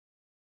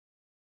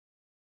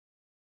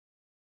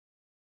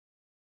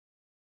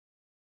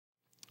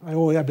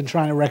I've been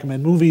trying to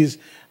recommend movies.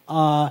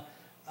 The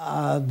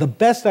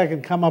best I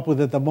can come up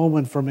with at the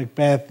moment for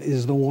Macbeth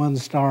is the one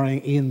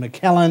starring Ian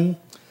McKellen,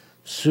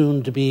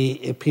 soon to be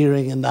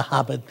appearing in The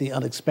Hobbit, The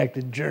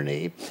Unexpected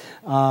Journey.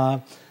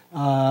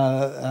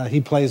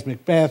 He plays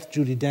Macbeth.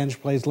 Judi Dench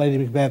plays Lady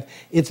Macbeth.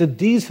 It's a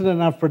decent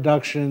enough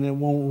production. It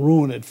won't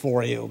ruin it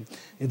for you.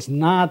 It's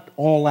not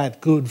all that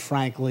good,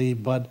 frankly,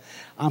 but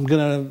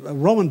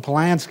Roman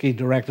Polanski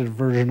directed a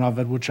version of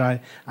it, which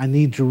I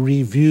need to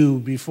review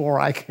before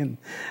I can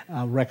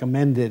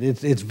recommend it.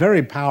 It's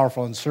very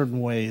powerful in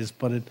certain ways,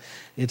 but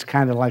it's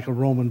kind of like a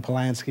Roman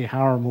Polanski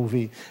horror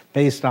movie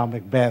based on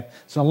Macbeth.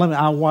 So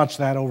I'll watch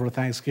that over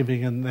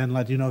Thanksgiving and then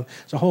let you know.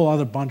 There's a whole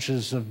other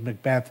bunches of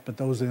Macbeth, but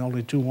those are the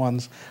only two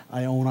ones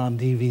I own on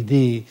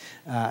DVD.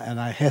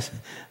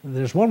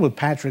 There's one with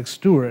Patrick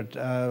Stewart.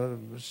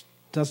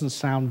 Doesn't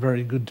sound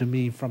very good to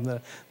me from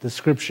the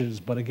descriptions,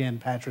 but again,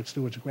 Patrick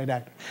Stewart's a great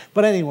actor.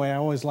 But anyway, I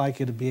always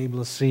like you to be able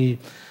to see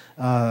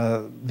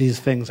these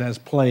things as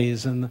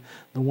plays, and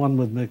the one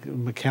with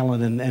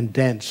McKellen and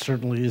Dench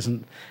certainly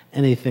isn't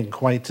anything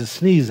quite to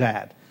sneeze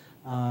at.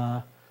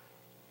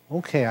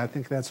 Okay, I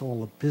think that's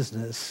all the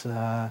business.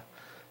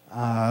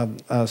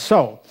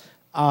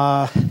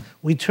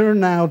 We turn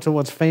now to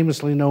what's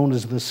famously known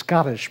as the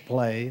Scottish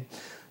play.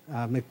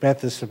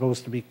 Macbeth is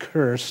supposed to be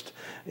cursed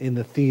in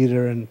the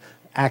theater, and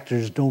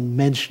actors don't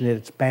mention it.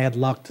 It's bad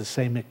luck to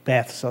say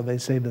Macbeth, so they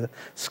say the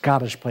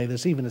Scottish play.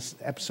 There's even an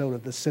episode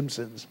of The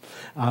Simpsons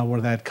where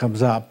that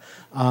comes up.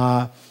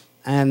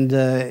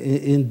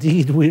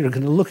 Indeed, we are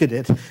going to look at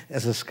it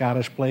as a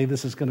Scottish play.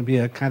 This is going to be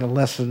a kind of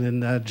lesson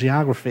in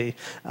geography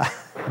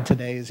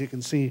today, as you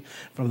can see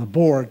from the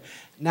board.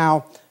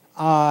 Now,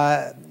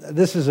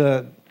 this is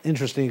an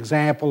interesting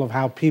example of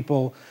how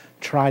people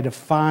try to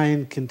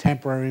find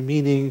contemporary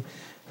meaning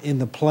in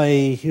the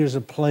play. Here's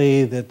a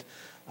play that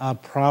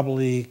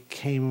probably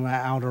came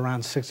out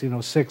around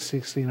 1606,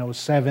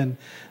 1607.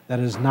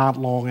 That is not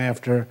long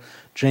after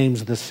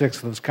James VI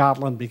of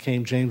Scotland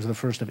became James I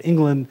of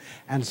England.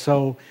 And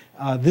so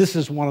this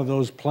is one of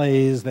those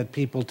plays that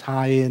people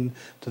tie in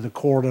to the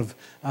court of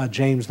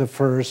James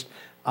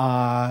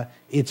I.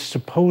 It's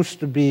supposed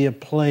to be a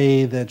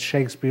play that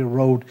Shakespeare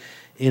wrote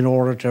in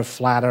order to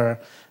flatter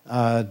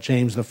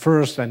James I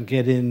and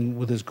get in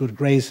with his good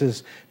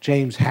graces.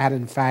 James had,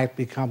 in fact,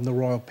 become the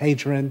royal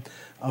patron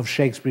of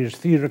Shakespeare's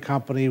theater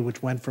company,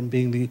 which went from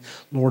being the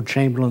Lord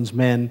Chamberlain's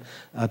men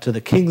to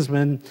the King's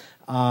men.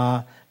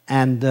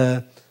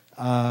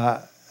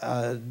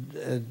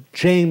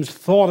 James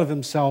thought of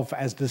himself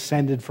as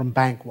descended from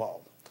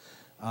Banquo.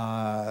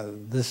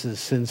 This has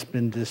since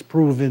been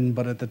disproven,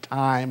 but at the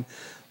time,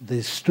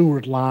 the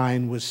Stuart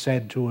line was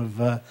said to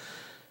have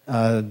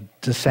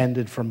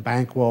descended from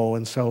Banquo,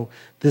 and so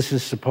this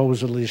is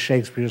supposedly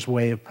Shakespeare's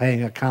way of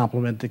paying a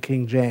compliment to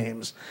King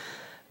James.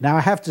 Now,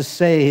 I have to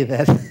say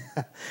that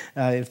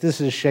if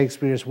this is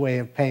Shakespeare's way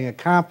of paying a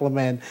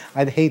compliment,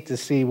 I'd hate to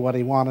see what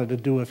he wanted to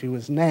do if he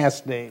was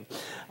nasty,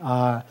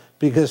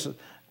 because if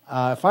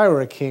I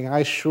were a king,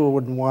 I sure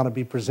wouldn't want to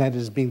be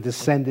presented as being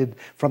descended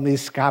from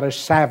these Scottish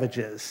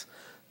savages.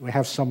 We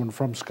have someone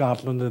from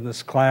Scotland in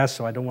this class,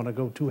 so I don't want to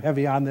go too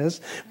heavy on this.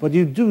 But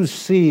you do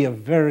see a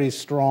very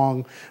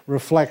strong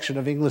reflection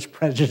of English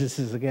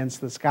prejudices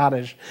against the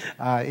Scottish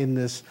in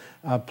this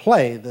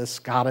play. The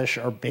Scottish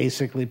are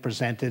basically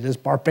presented as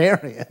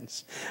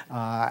barbarians,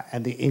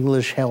 and the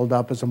English held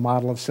up as a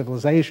model of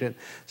civilization.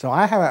 So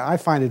I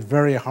find it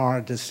very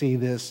hard to see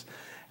this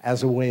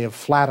as a way of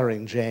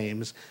flattering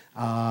James.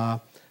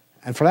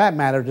 And for that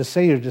matter, to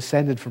say you're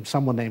descended from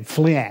someone named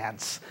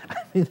Fleance. I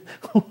mean,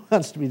 who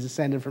wants to be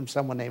descended from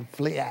someone named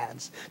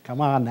Fleance?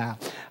 Come on now.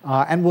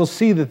 And we'll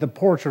see that the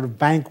portrait of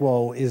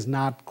Banquo is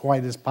not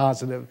quite as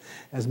positive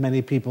as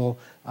many people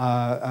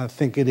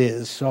think it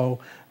is. So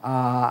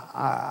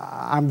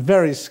I'm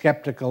very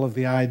skeptical of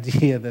the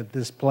idea that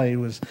this play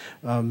was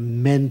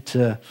meant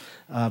to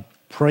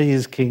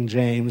praise King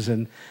James.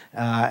 And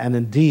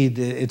indeed,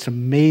 it's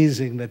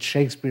amazing that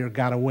Shakespeare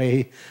got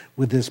away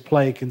with this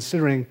play,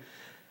 considering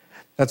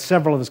that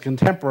several of his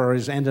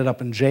contemporaries ended up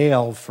in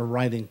jail for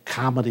writing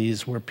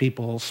comedies where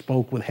people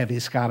spoke with heavy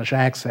Scottish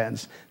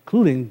accents,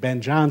 including Ben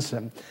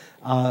Jonson.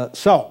 I'm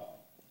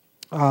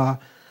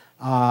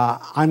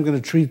going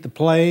to treat the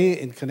play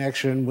in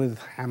connection with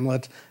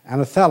Hamlet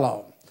and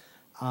Othello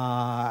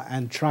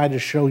and try to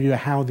show you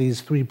how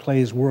these three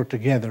plays work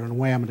together. In a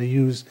way, I'm going to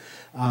use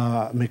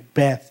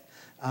Macbeth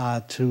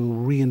to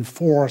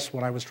reinforce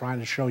what I was trying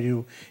to show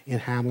you in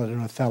Hamlet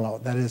and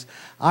Othello. That is,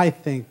 I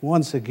think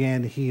once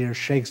again here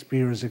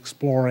Shakespeare is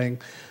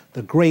exploring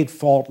the great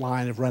fault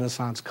line of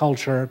Renaissance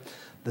culture,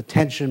 the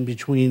tension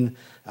between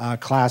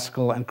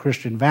classical and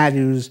Christian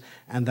values,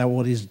 and that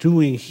what he's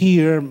doing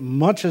here,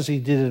 much as he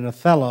did in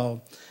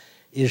Othello,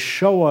 is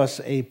show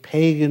us a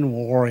pagan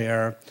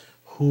warrior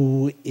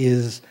who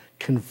is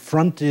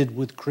confronted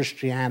with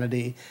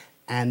Christianity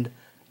and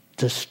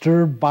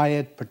disturbed by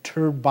it,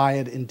 perturbed by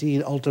it,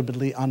 indeed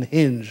ultimately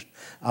unhinged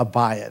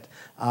by it.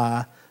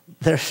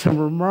 There's some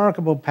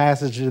remarkable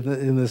passages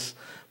in this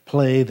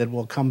play that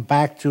we'll come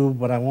back to,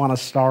 but I want to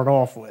start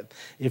off with.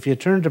 If you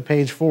turn to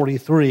page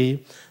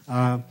 43,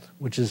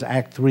 which is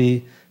Act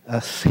 3,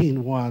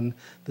 Scene 1,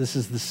 this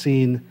is the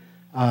scene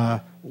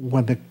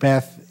when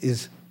Macbeth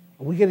is...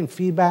 Are we getting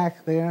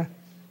feedback there?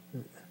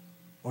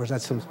 Or is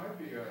that some...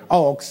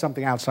 Oh,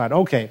 something outside.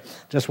 Okay,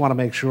 just want to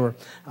make sure.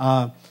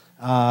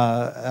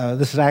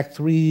 This is Act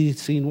 3,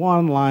 Scene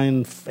 1,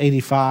 line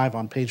 85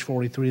 on page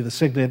 43 of the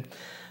Signet.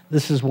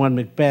 This is when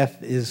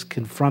Macbeth is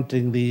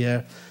confronting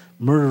the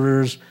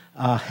murderers,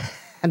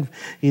 and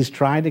he's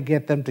trying to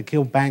get them to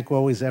kill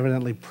Banquo. He's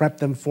evidently prepped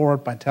them for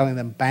it by telling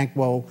them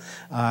Banquo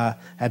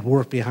had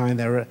worked behind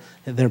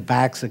their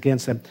backs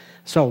against them.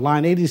 So,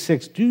 line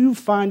 86, do you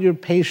find your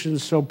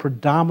patience so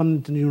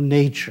predominant in your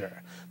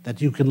nature that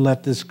you can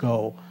let this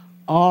go?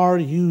 Are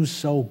you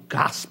so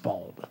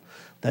gospeled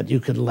that you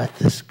can let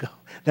this go?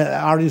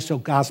 Are you so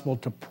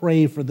gospeled to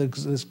pray for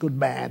this good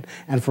man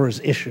and for his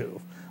issue?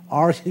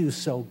 Are you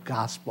so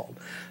gospeled?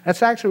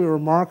 That's actually a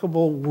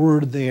remarkable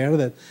word there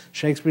that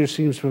Shakespeare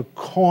seems to have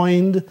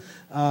coined.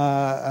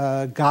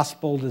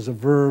 Gospeled as a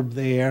verb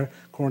there.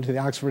 According to the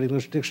Oxford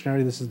English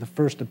Dictionary, this is the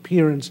first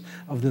appearance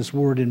of this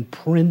word in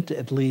print,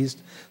 at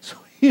least. So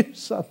here's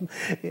something.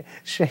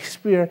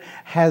 Shakespeare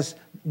has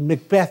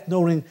Macbeth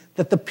noting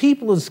that the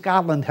people of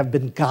Scotland have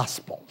been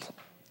gospeled.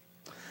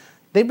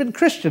 They've been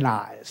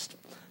Christianized,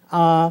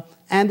 and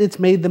it's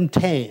made them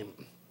tame.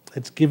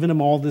 It's given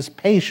them all this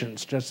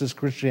patience, just as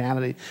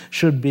Christianity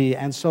should be.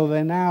 And so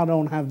they now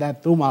don't have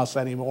that thumas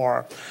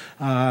anymore.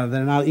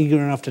 They're not eager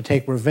enough to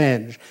take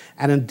revenge.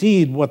 And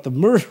indeed, what the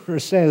murderer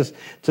says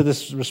to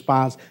this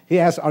response, he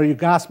asks, are you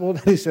gospeled?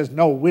 And he says,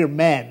 no, we're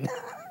men.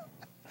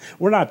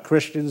 We're not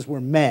Christians,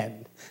 we're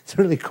men. It's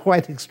really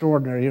quite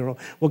extraordinary.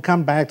 We'll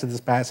come back to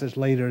this passage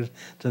later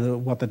to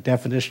what the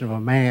definition of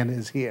a man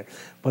is here.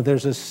 But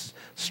there's this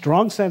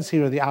strong sense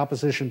here of the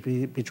opposition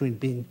between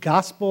being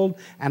gospeled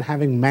and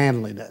having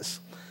manliness.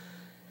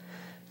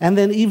 And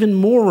then even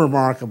more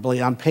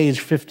remarkably, on page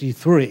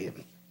 53,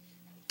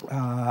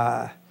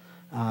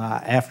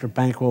 after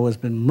Banquo has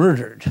been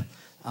murdered,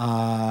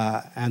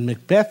 and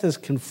Macbeth is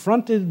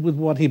confronted with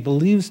what he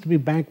believes to be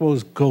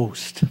Banquo's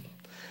ghost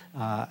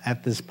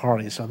at this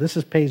party. So this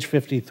is page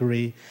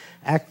 53,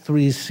 Act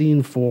 3,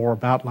 Scene 4,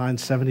 about line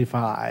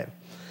 75.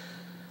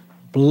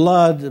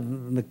 Blood,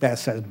 Macbeth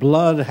says,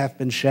 blood hath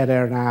been shed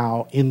ere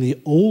now in the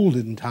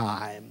olden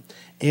time,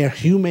 ere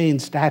humane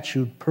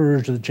statute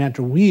purged the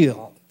gentle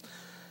wheel.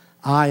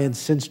 Aye, and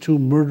since two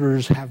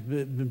murders have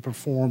been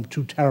performed,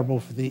 too terrible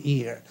for the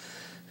ear.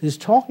 He's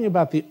talking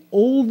about the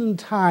olden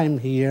time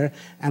here,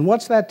 and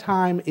what's that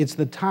time? It's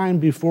the time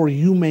before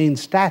humane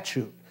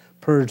statute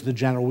purged the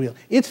gentle wheel.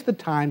 It's the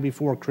time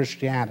before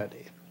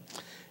Christianity.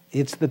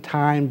 It's the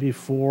time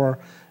before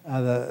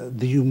the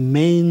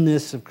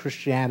humaneness of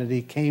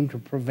Christianity came to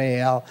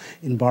prevail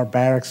in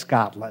barbaric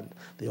Scotland.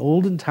 The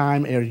olden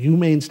time ere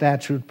humane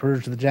statute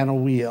purged the gentle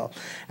wheel.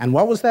 And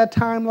what was that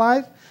time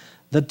like?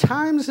 The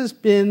times has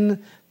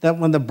been that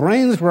when the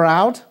brains were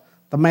out,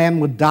 the man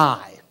would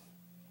die,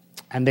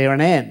 and they're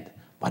an end.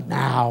 But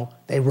now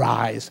they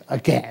rise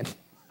again.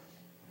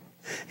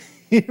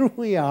 Here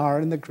we are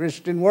in the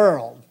Christian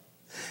world,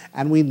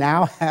 and we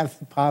now have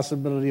the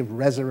possibility of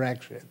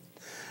resurrection.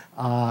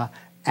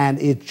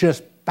 And it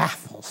just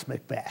baffles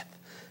Macbeth.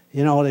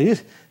 You know, they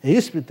used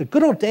to be the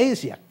good old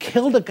days, you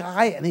killed a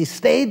guy and he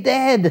stayed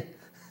dead.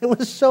 It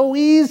was so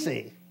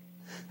easy.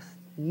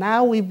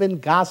 Now we've been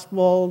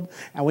gospeled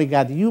and we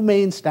got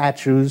humane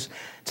statutes,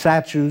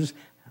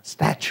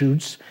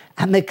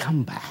 and they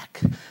come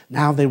back.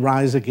 Now they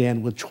rise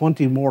again with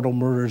 20 mortal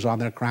murders on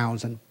their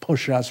crowns and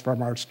push us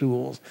from our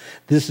stools.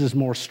 This is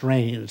more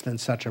strange than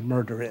such a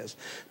murder is.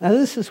 Now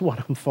this is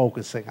what I'm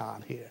focusing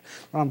on here.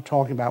 What I'm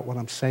talking about when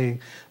I'm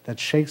saying that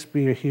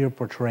Shakespeare here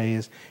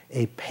portrays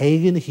a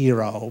pagan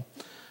hero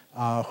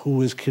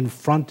who is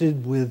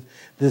confronted with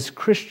this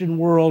Christian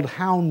world.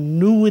 How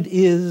new it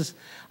is,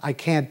 I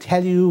can't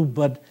tell you,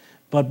 but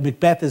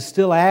Macbeth is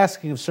still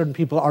asking of certain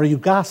people, are you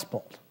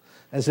gospeled?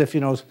 As if,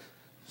 you know,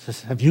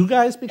 have you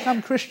guys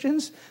become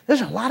Christians?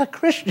 There's a lot of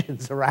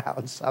Christians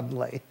around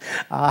suddenly.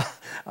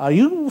 Are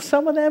you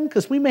some of them?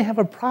 Because we may have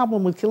a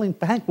problem with killing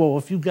Banquo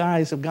if you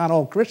guys have gone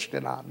all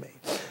Christian on me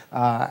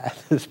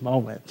at this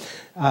moment.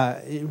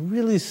 You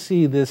really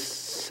see this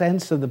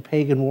sense of the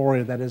pagan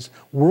warrior that his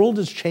world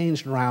has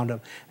changed around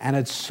him, and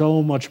it's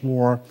so much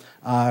more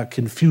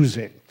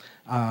confusing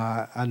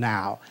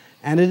now.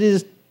 And it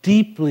is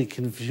deeply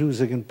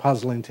confusing and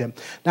puzzling to him.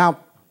 Now,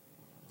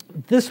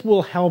 this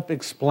will help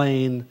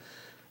explain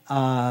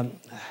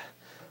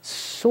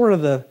sort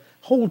of the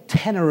whole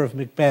tenor of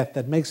Macbeth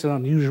that makes it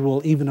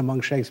unusual even among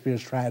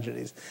Shakespeare's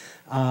tragedies.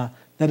 That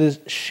is,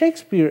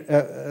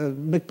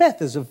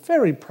 Macbeth is a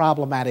very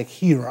problematic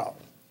hero.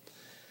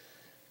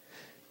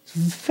 It's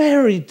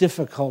very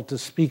difficult to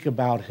speak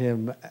about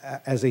him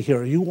as a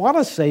hero. You want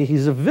to say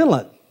he's a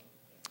villain.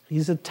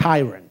 He's a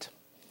tyrant.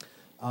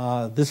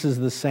 This is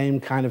the same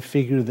kind of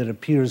figure that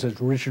appears as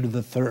Richard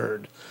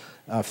III,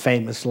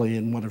 famously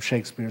in one of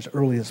Shakespeare's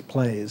earliest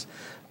plays.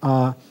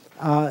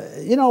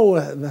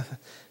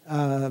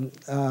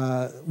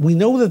 we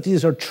know that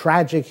these are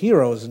tragic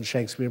heroes in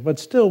Shakespeare, but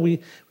still we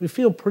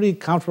feel pretty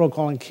comfortable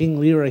calling King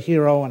Lear a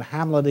hero and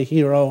Hamlet a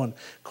hero and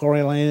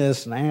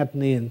Coriolanus and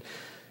Antony and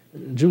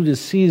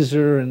Julius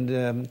Caesar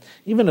and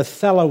even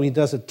Othello. He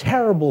does a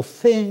terrible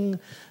thing,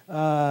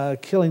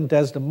 killing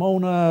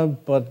Desdemona,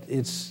 but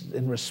it's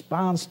in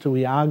response to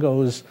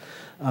Iago's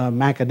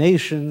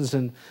machinations,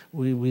 and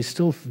we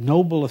still,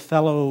 noble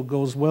Othello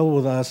goes well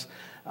with us.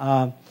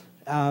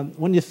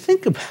 When you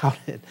think about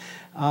it,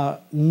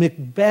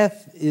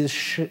 Macbeth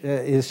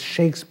is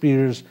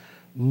Shakespeare's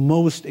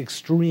most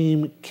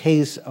extreme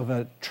case of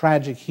a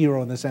tragic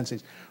hero in the sense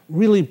he's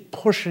really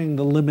pushing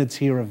the limits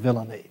here of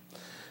villainy,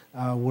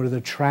 where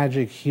the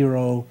tragic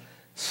hero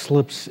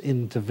slips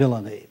into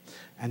villainy.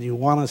 And you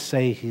want to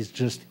say he's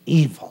just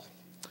evil.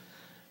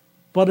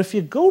 But if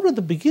you go to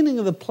the beginning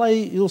of the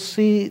play, you'll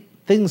see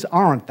things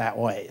aren't that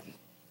way.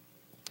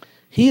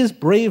 He is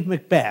brave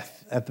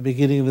Macbeth at the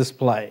beginning of this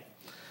play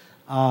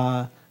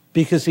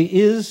because he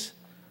is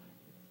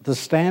the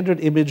standard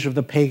image of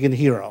the pagan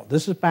hero.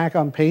 This is back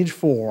on page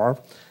 4,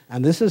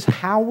 and this is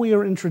how we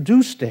are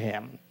introduced to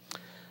him,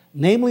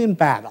 namely in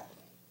battle.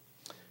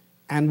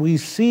 And we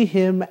see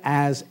him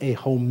as a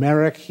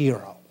Homeric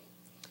hero,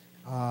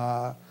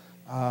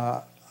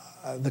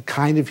 the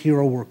kind of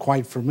hero we're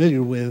quite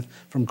familiar with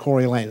from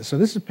Coriolanus. So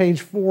this is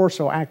page 4,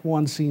 so Act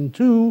 1, Scene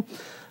 2,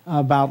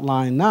 about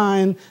line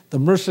 9.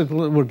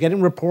 We're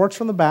getting reports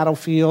from the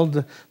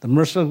battlefield. The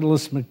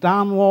merciless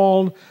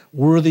MacDonald,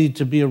 worthy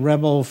to be a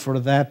rebel, for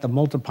that the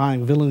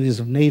multiplying villainies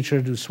of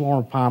nature do swarm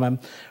upon him.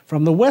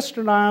 From the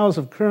western isles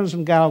of kerns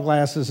and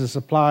gallglasses is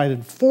supplied,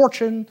 and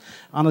fortune,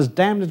 on his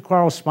damned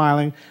quarrel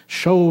smiling,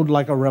 showed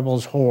like a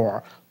rebel's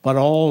whore. But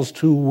all's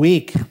too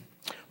weak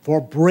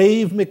for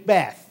brave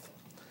Macbeth.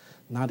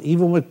 Not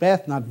evil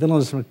Macbeth, not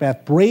villainous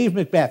Macbeth, brave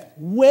Macbeth.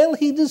 Well,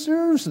 he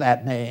deserves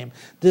that name.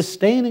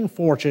 Disdaining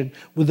fortune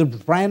with the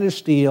brandished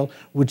steel,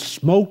 which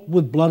smoked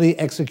with bloody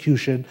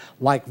execution,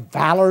 like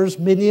valor's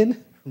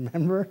minion.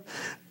 Remember,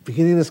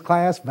 beginning of this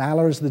class,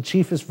 valor is the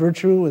chiefest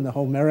virtue in the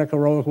Homeric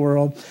heroic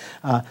world.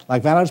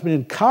 Like valor's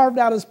minion, carved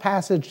out his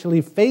passage till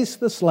he faced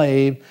the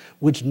slave,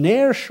 which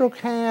ne'er shook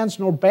hands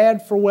nor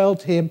bade farewell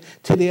to him,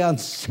 till he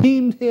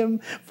unseamed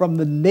him from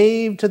the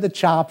nave to the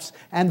chops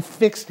and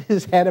fixed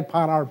his head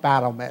upon our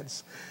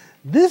battlements.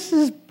 This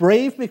is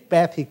brave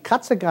Macbeth. He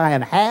cuts a guy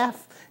in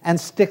half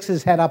and sticks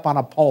his head up on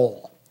a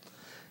pole.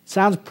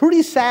 Sounds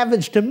pretty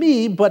savage to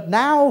me, but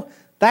now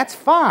that's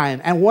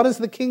fine. And what does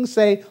the king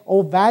say?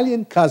 Oh,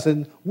 valiant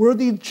cousin,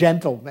 worthy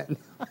gentleman.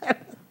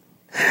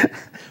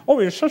 Oh,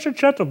 you're such a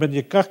gentleman.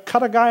 You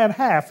cut a guy in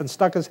half and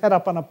stuck his head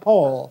up on a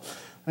pole.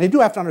 And you do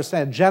have to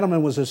understand,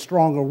 gentleman was a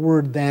stronger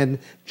word than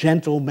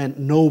gentle meant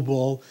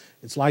noble.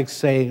 It's like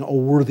saying, oh,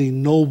 worthy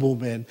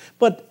nobleman.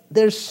 But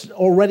there's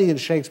already in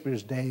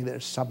Shakespeare's day,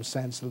 there's some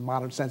sense, the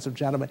modern sense of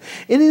gentleman.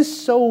 It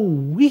is so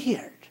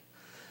weird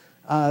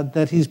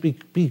that he's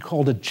being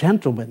called a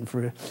gentleman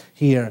for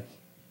here.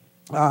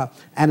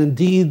 And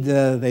indeed,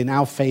 they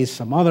now face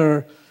some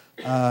other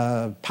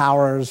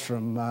powers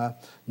from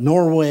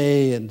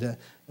Norway, and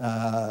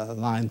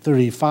line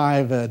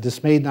 35,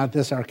 dismayed not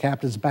this, our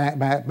captains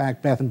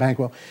Macbeth and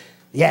Banquo.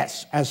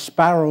 Yes, as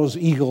sparrows,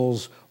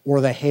 eagles, or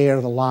the hare,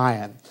 the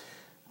lion.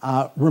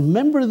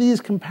 Remember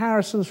these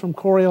comparisons from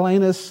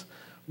Coriolanus,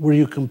 where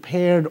you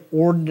compared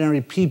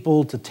ordinary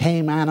people to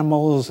tame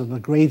animals and the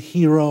great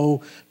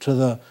hero to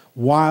the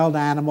wild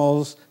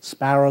animals,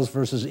 sparrows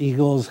versus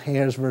eagles,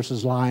 hares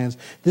versus lions.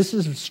 This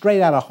is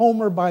straight out of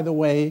Homer, by the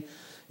way.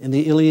 In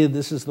the Iliad,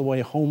 this is the way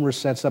Homer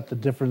sets up the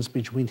difference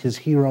between his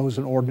heroes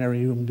and ordinary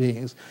human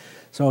beings.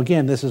 So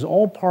again, this is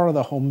all part of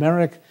the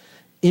Homeric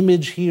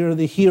image here,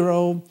 the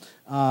hero.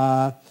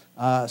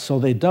 So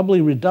they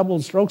doubly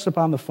redoubled strokes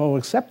upon the foe,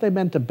 except they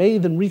meant to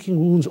bathe in reeking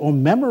wounds or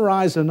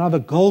memorize another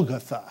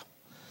Golgotha.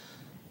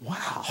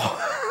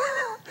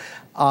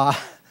 Wow.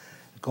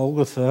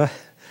 Golgotha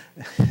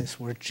is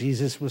where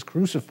Jesus was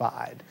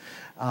crucified.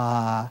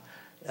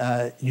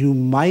 You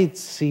might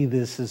see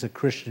this as a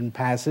Christian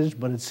passage,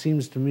 but it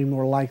seems to me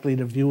more likely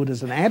to view it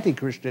as an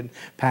anti-Christian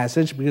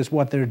passage, because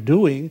what they're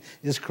doing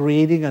is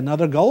creating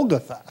another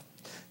Golgotha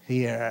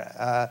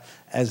here,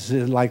 as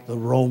like the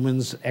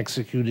Romans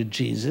executed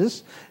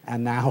Jesus,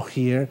 and now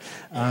here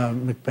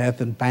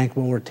Macbeth and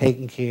Banquo are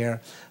taking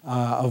care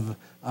of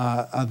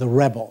the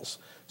rebels.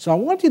 So I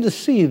want you to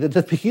see that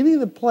at the beginning of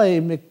the play,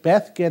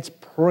 Macbeth gets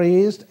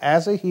praised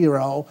as a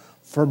hero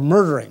for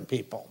murdering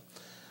people.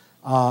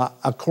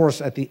 Of course,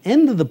 at the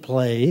end of the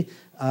play,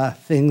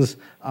 things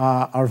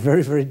are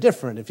very, very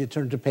different. If you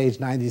turn to page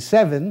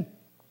 97,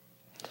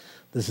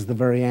 this is the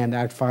very end,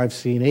 Act 5,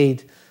 Scene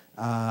 8,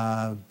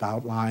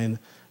 about line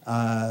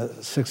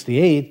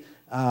 68,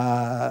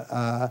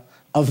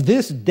 of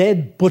this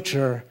dead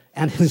butcher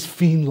and his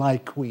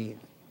fiend-like queen.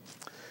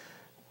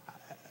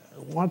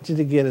 I want you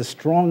to get as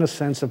strong a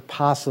sense as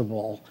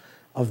possible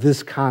of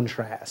this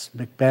contrast.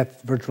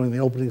 Macbeth virtually in the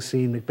opening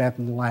scene, Macbeth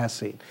in the last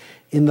scene.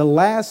 In the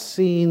last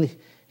scene,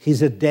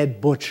 he's a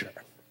dead butcher.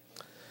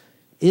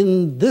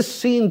 In this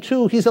scene,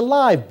 too, he's a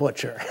live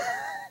butcher.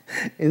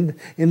 In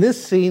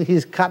this scene,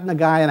 he's cutting a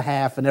guy in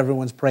half and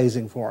everyone's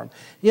praising for him.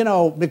 You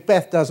know,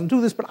 Macbeth doesn't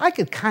do this, but I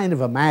could kind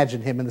of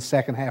imagine him in the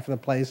second half of the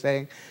play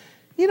saying,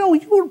 you know,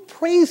 you were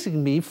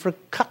praising me for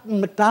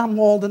cutting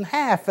MacDonald in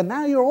half, and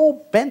now you're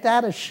all bent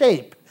out of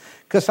shape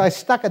because I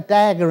stuck a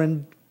dagger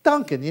in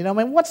Duncan. You know,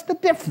 I mean, what's the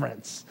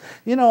difference?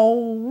 You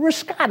know, we're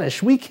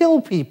Scottish. We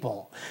kill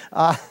people.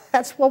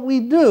 That's what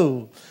we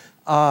do.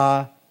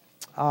 And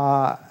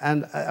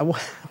I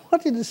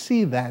want you to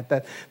see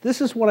that this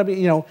is what I mean.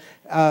 You know,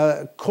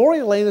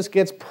 Coriolanus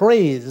gets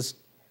praised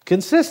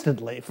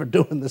consistently for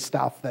doing the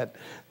stuff that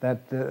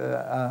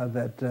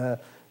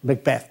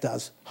Macbeth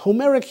does.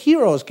 Homeric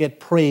heroes get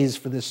praised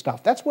for this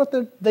stuff. That's what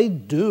they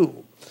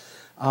do.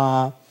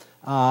 Now,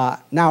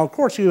 of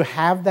course, you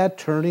have that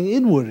turning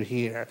inward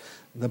here.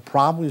 The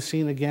problem we've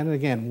seen again and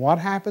again. What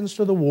happens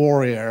to the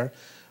warrior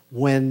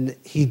when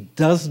he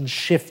doesn't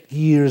shift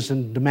gears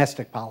in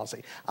domestic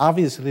policy?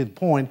 Obviously, the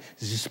point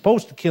is you're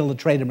supposed to kill the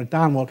traitor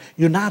MacDonald.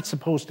 You're not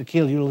supposed to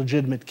kill your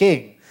legitimate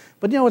king.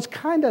 But, you know, it's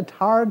kind of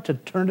hard to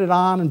turn it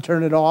on and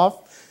turn it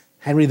off.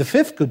 Henry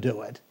V could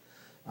do it.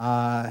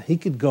 He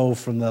could go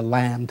from the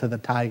lamb to the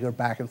tiger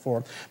back and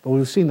forth. But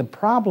we've seen the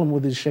problem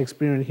with these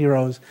Shakespearean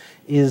heroes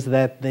is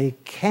that they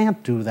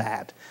can't do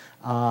that.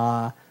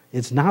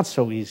 It's not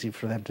so easy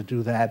for them to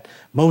do that,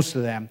 most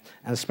of them,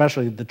 and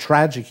especially the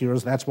tragic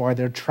heroes. That's why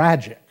they're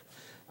tragic.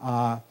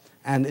 And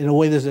in a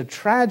way, there's a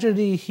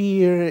tragedy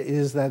here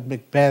is that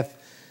Macbeth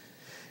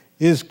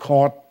is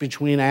caught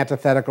between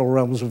antithetical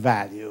realms of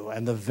value,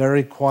 and the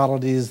very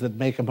qualities that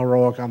make him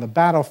heroic on the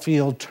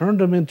battlefield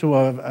turned him into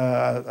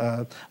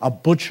a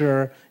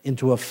butcher,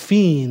 into a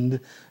fiend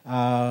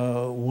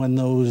when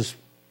those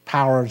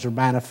powers are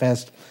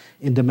manifest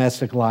in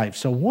domestic life.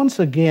 So once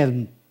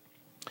again,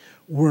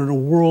 we're in a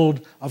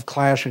world of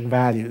clashing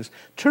values.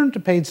 Turn to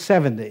page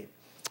 70.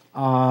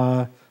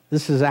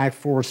 This is Act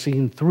 4,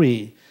 Scene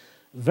 3.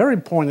 Very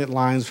poignant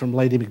lines from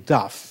Lady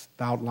Macduff,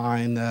 about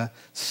line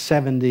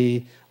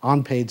 70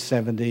 on page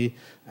 70,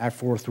 Act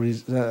 4,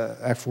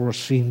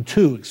 Scene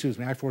 2, excuse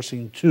me, Act 4,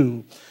 Scene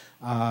 2,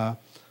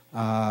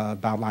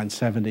 about line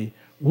 70.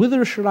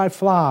 Whither should I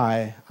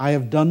fly? I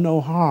have done no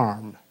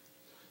harm.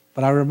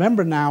 But I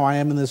remember now I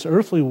am in this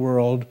earthly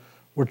world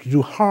where to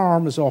do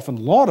harm is often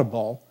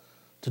laudable,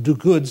 to do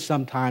good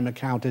sometime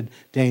accounted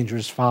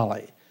dangerous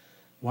folly.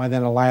 Why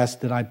then, alas,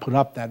 did I put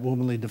up that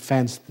womanly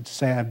defense to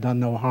say I've done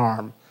no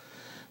harm?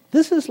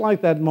 This is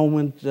like that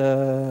moment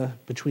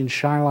between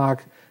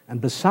Shylock and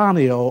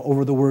Bassanio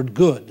over the word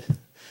good,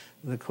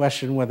 the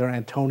question whether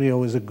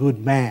Antonio is a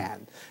good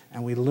man.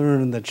 And we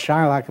learn that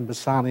Shylock and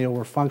Bassanio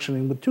were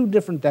functioning with two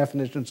different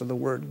definitions of the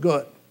word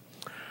good.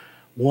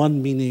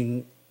 One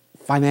meaning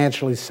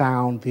financially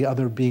sound, the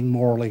other being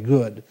morally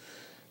good.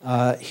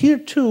 Here,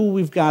 too,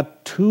 we've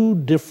got two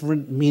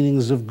different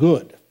meanings of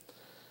good.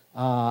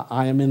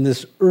 I am in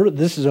this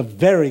is a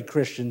very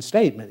Christian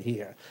statement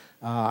here.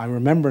 I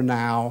remember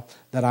now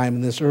that I am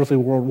in this earthly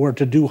world where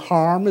to do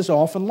harm is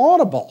often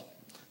laudable.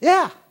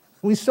 Yeah,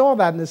 we saw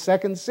that in the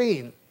second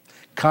scene.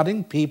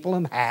 Cutting people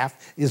in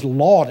half is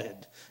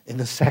lauded in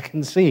the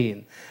second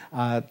scene.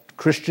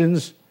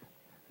 Christians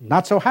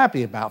not so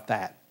happy about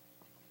that.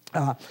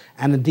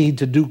 And indeed,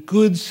 to do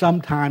good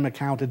sometime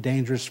accounted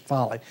dangerous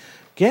folly.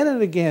 Again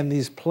and again,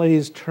 these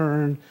plays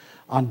turn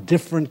on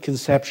different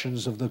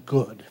conceptions of the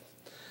good.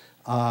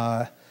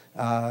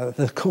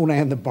 The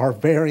Conan the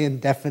Barbarian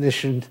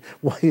definition,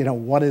 you know,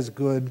 what is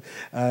good?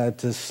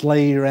 To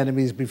slay your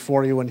enemies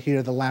before you and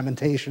hear the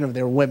lamentation of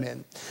their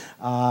women.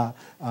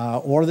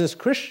 Or this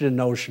Christian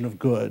notion of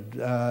good,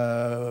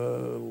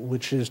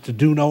 which is to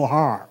do no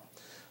harm.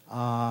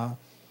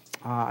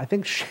 I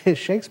think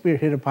Shakespeare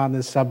hit upon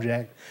this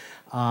subject,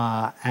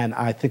 and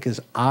I think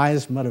his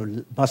eyes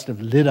must have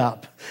lit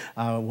up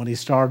when he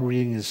started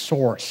reading his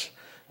source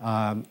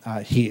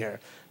here.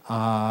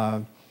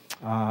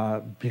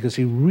 Because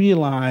he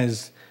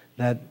realized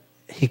that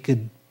he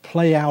could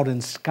play out in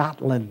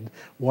Scotland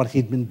what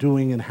he'd been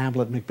doing in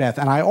Hamlet Macbeth.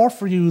 And I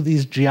offer you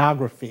these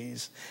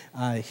geographies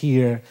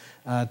here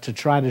to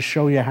try to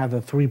show you how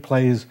the three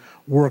plays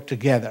work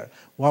together.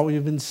 What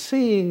we've been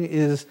seeing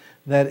is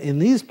that in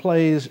these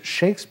plays,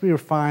 Shakespeare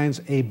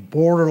finds a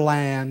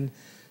borderland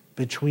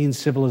between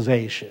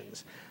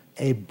civilizations,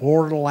 a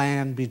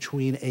borderland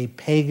between a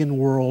pagan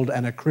world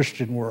and a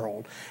Christian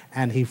world.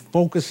 And he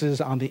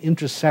focuses on the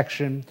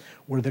intersection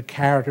where the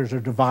characters are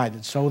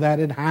divided. So that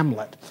in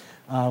Hamlet,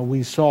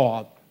 we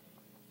saw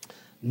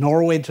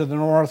Norway to the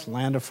north,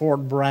 land of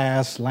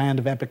Fortinbras, land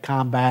of epic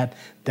combat,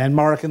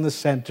 Denmark in the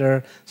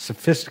center,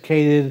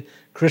 sophisticated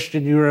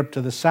Christian Europe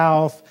to the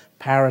south,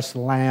 Paris, the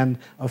land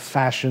of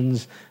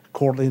fashions,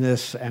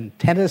 courtliness, and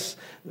tennis,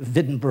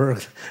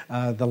 Wittenberg,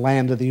 the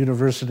land of the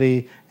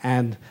university,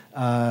 and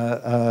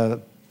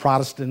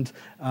Protestant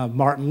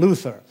Martin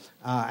Luther.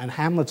 And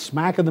Hamlet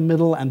smack in the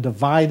middle and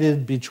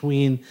divided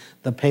between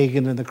the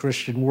pagan and the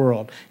Christian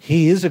world.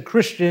 He is a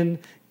Christian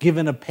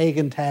given a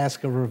pagan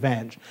task of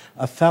revenge.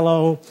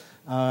 Othello,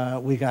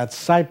 we got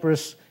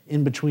Cyprus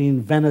in between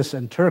Venice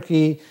and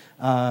Turkey.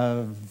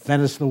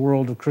 Venice, the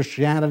world of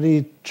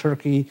Christianity,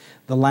 Turkey,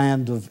 the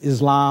land of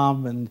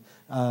Islam, and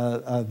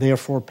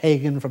therefore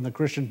pagan from the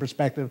Christian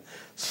perspective.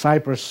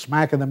 Cyprus,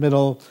 smack in the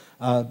middle.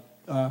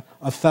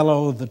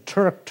 Othello, the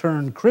Turk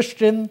turned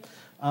Christian,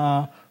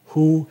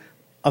 who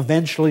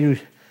eventually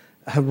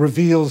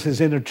reveals his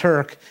inner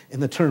Turk in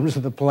the terms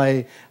of the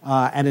play,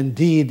 and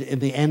indeed, in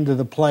the end of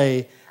the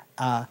play,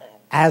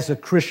 as a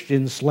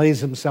Christian, slays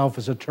himself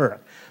as a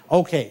Turk.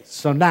 Okay,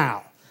 so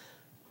now,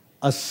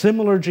 a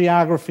similar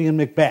geography in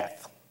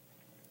Macbeth,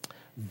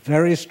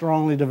 very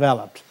strongly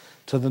developed.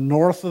 To the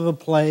north of the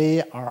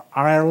play are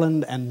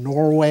Ireland and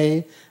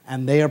Norway,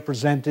 and they are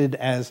presented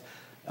as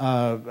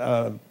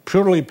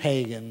purely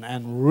pagan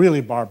and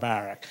really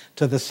barbaric.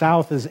 To the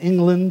south is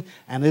England,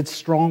 and it's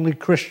strongly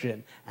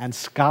Christian. And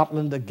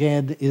Scotland,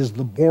 again, is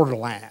the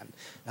borderland.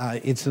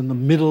 It's in the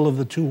middle of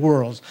the two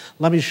worlds.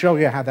 Let me show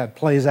you how that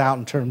plays out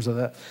in terms of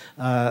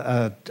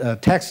the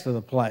text of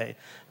the play.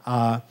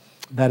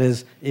 That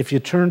is, if you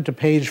turn to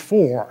page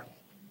 4,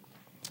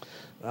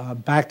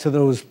 back to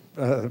those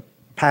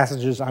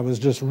passages I was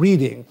just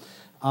reading.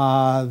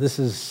 This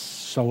is,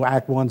 so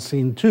Act 1,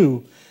 Scene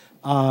 2.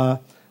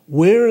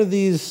 Where are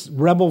these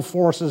rebel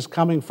forces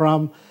coming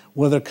from?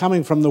 Well, they're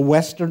coming from the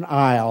Western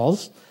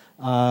Isles,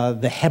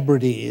 the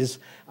Hebrides,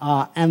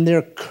 and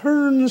they're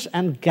kerns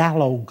and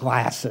gallow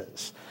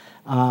glasses.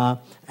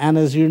 And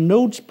as your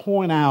notes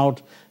point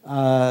out,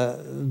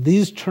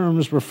 these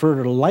terms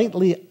refer to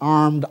lightly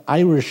armed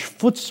Irish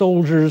foot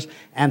soldiers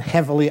and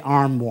heavily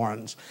armed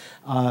ones.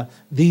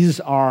 These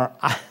are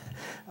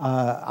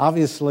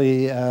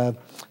obviously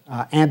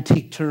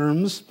antique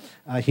terms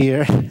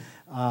here.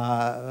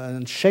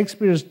 In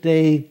Shakespeare's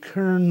day,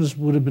 kerns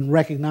would have been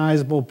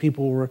recognizable.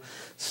 People were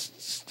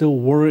still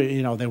worried,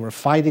 you know, they were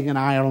fighting in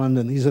Ireland,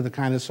 and these are the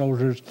kind of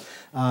soldiers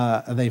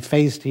they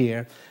faced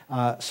here.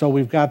 So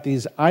we've got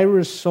these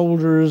Irish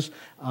soldiers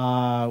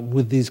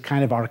with these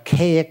kind of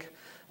archaic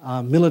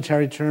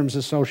military terms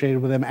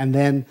associated with them. And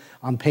then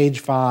on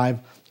page 5,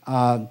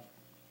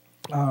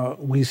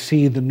 we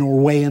see the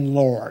Norwegian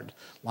lord,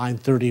 line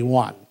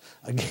 31.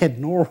 Again,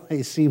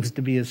 Norway seems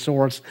to be a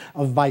source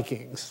of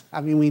Vikings.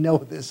 I mean, we know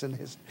this in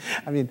history.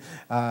 I mean,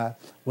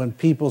 when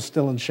people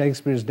still in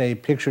Shakespeare's day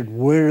pictured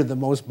where the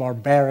most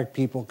barbaric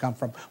people come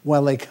from,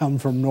 well, they come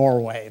from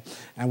Norway.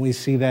 And we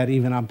see that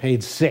even on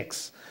page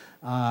 6,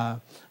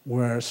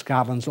 where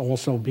Scotland's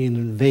also being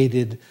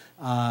invaded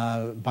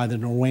by the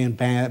Norwegian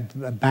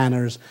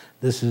banners.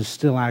 This is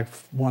still Act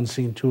 1,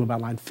 Scene 2,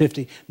 about line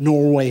 50.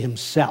 Norway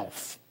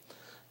himself.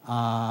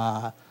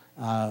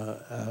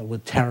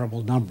 With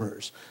terrible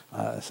numbers,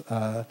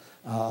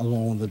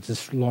 along with the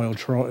disloyal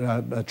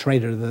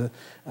traitor, the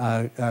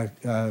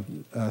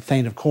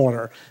Thane of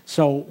Quarter.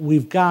 So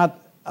we've got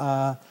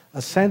a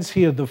sense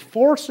here, the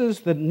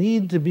forces that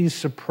need to be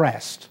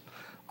suppressed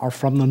are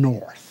from the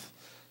north.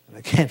 And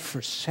again,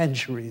 for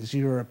centuries,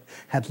 Europe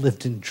had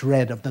lived in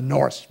dread of the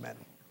Norsemen,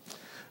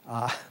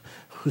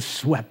 who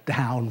swept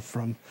down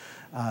from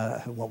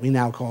what we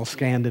now call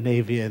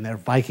Scandinavia in their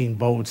Viking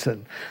boats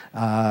and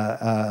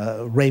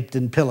raped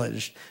and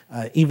pillaged.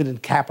 Even in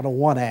Capital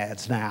One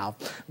ads now,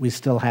 we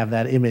still have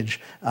that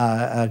image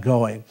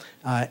going.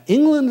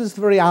 England is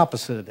the very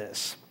opposite of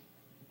this.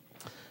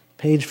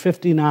 Page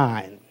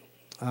 59.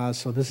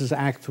 So this is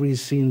Act 3,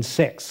 Scene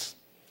 6.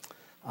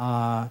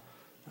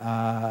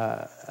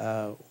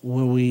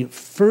 When we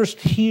first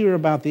hear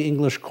about the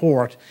English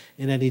court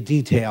in any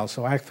detail.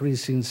 So Act 3,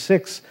 Scene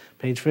 6,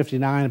 page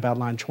 59, about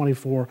line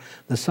 24.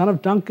 The son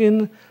of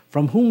Duncan,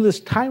 from whom this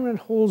tyrant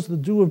holds the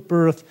due of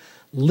birth,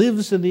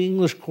 lives in the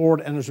English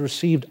court and is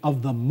received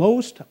of the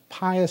most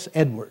pious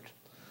Edward,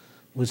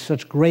 with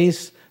such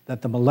grace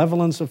that the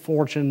malevolence of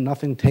fortune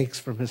nothing takes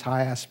from his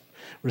highest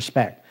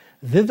respect.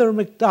 Thither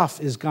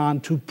Macduff is gone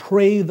to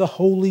pray the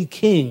holy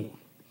king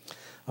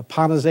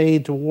upon his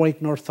aid to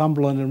Warwick,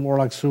 Northumberland, and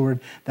Warlock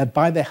Seward, that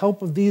by the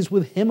help of these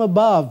with him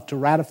above to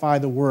ratify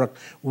the work,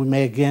 we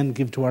may again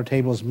give to our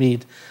tables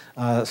meat,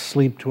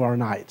 sleep to our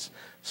nights.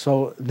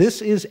 So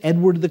this is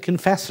Edward the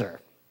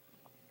Confessor,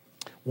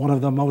 one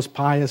of the most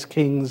pious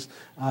kings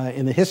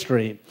in the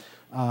history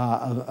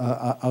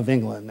of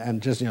England,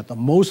 and just, you know, the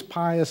most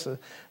pious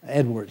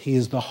Edward. He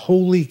is the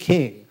holy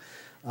king.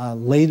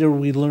 Later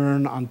we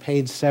learn on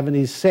page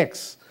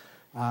 76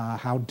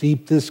 how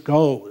deep this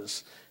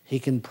goes. He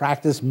can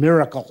practice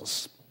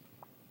miracles.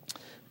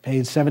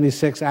 Page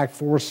 76, Act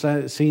 4,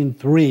 Scene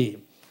 3,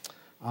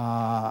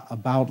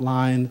 about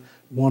line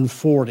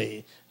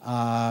 140.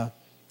 That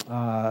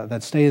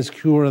stay is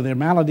cure, their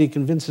malady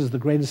convinces the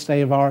greatest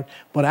stay of art,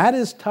 but at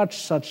his touch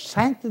such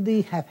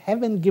sanctity hath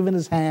heaven given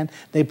his hand,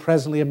 they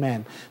presently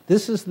amend.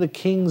 This is the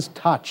king's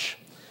touch.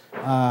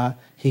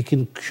 He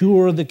can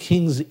cure the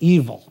king's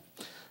evil.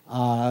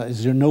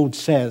 As your note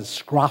says,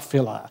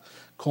 scrofula,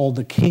 called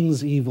the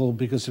king's evil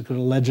because it could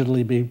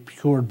allegedly be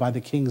cured by the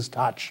king's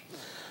touch.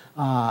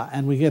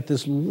 And we get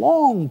this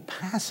long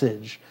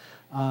passage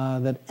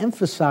that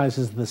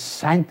emphasizes the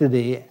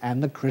sanctity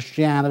and the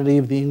Christianity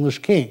of the English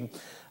king.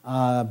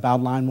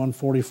 about line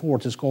 144.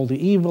 "'Tis called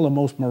the evil, a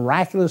most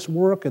miraculous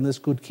work, and this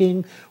good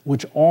king,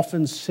 which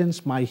often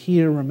since my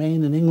here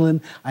remain in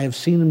England, I have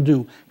seen him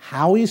do.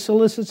 How he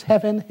solicits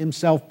heaven,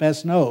 himself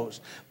best knows.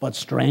 But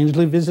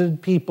strangely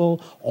visited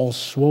people, all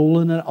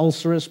swollen and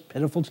ulcerous,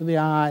 pitiful to the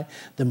eye,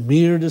 the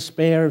mere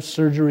despair of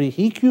surgery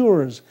he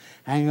cures,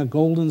 hang a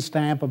golden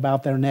stamp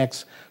about their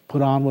necks,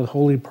 put on with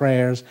holy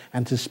prayers,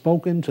 and 'tis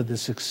spoken to the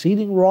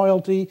succeeding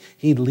royalty,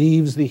 he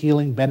leaves the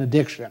healing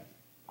benediction.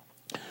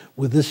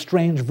 With this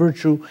strange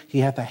virtue, he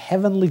hath a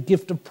heavenly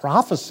gift of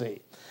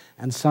prophecy,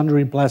 and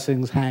sundry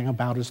blessings hang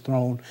about his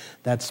throne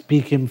that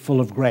speak him full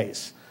of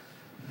grace."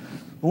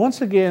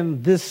 Once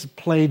again, this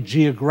play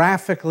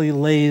geographically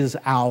lays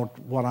out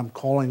what I'm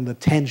calling the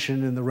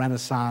tension in the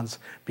Renaissance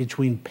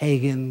between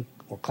pagan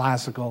or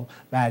classical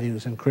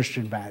values and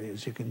Christian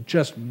values. You can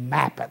just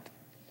map it.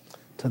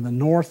 To the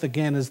north,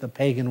 again, is the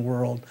pagan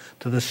world.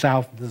 To the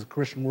south is the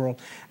Christian world.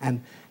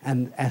 And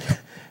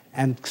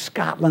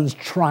Scotland's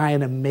trying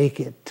to make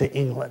it to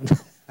England.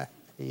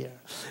 Here.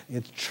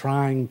 It's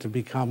trying to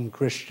become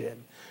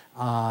Christian.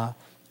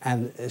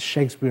 And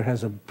Shakespeare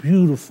has a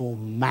beautiful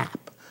map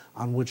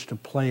on which to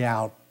play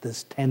out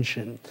this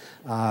tension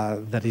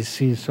that he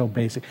sees so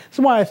basic. That's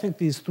why I think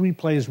these three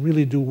plays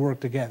really do work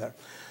together.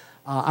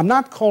 I'm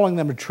not calling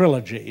them a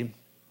trilogy.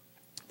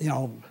 You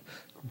know,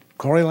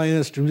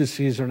 Coriolanus, Julius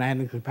Caesar, and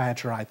Antony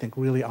Cleopatra, I think,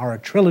 really are a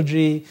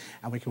trilogy,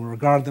 and we can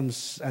regard them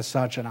as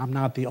such, and I'm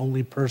not the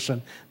only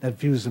person that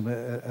views them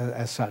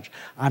as such.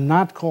 I'm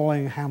not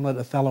calling Hamlet,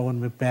 Othello, and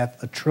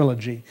Macbeth a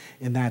trilogy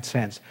in that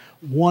sense.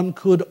 One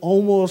could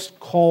almost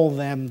call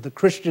them the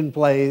Christian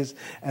plays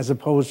as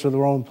opposed to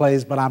their own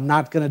plays, but I'm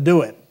not going to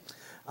do it.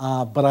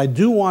 But I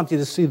do want you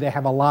to see they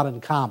have a lot in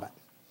common,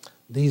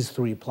 these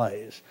three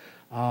plays.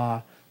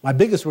 My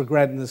biggest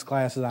regret in this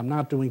class is I'm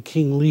not doing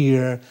King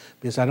Lear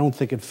because I don't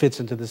think it fits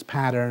into this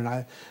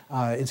pattern.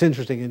 It's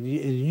interesting. And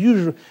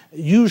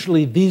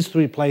usually these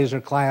three plays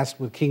are classed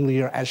with King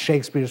Lear as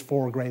Shakespeare's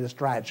four greatest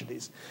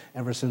tragedies.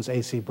 Ever since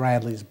A.C.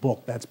 Bradley's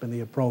book, that's been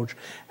the approach.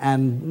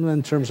 And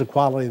in terms of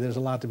quality, there's a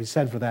lot to be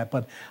said for that.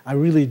 But I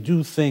really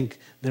do think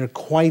they're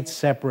quite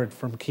separate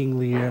from King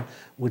Lear,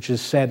 which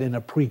is set in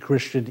a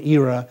pre-Christian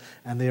era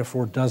and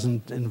therefore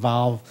doesn't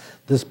involve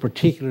this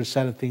particular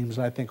set of themes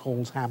that I think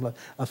holds Hamlet,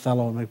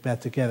 Othello, and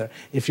Macbeth together.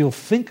 If you'll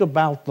think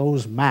about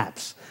those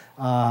maps,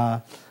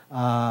 and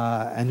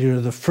you're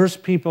the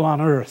first people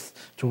on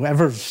earth to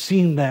ever have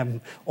seen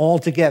them all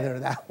together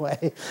that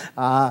way,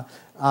 I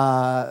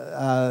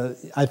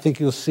think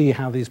you'll see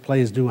how these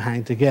plays do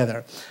hang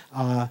together.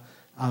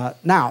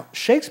 Now,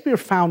 Shakespeare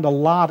found a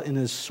lot in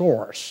his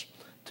source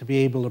to be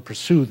able to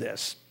pursue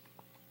this.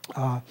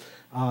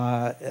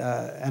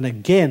 And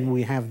again,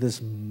 we have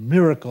this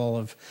miracle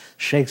of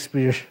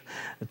Shakespeare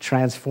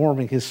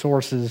transforming his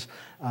sources,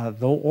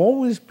 though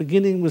always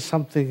beginning with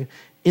something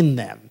in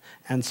them.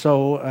 And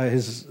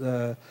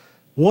so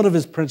one of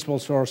his principal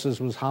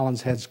sources was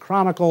Holinshed's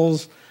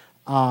Chronicles.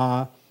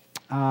 And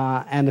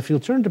if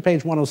you'll turn to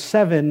page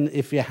 107,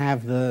 if you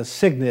have the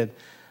signet,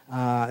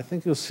 I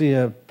think you'll see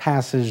a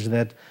passage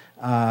that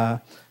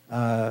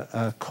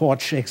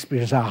caught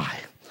Shakespeare's eye.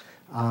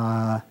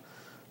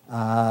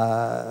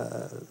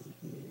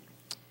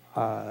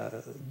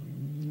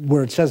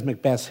 Where it says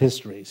Macbeth's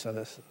history, so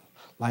this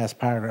last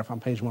paragraph on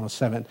page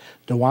 107,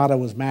 Dowada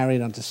was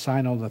married unto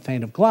Sino the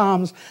Thane of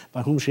Glamis,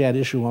 by whom she had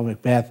issue on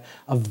Macbeth,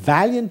 a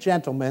valiant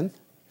gentleman,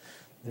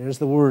 there's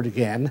the word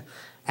again,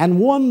 and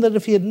one that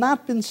if he had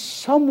not been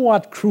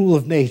somewhat cruel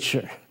of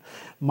nature,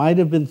 might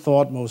have been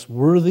thought most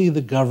worthy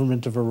the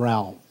government of a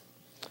realm.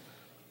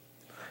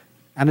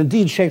 And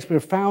indeed, Shakespeare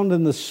found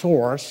in the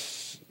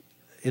source,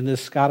 in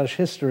this Scottish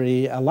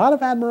history, a lot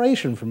of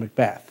admiration for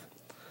Macbeth.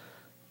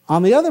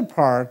 On the other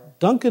part,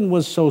 Duncan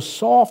was so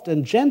soft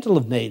and gentle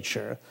of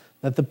nature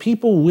that the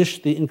people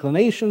wished the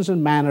inclinations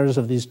and manners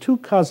of these two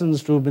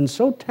cousins to have been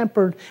so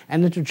tempered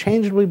and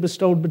interchangeably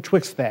bestowed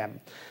betwixt them,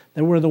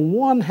 that where the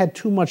one had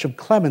too much of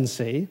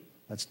clemency,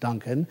 that's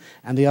Duncan,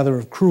 and the other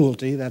of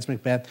cruelty, that's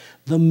Macbeth,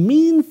 the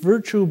mean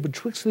virtue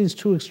betwixt these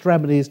two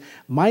extremities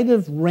might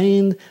have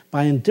reigned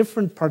by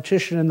indifferent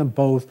partition in them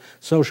both,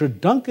 so should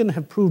Duncan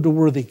have proved a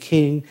worthy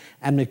king,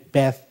 and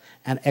Macbeth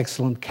an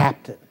excellent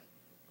captain.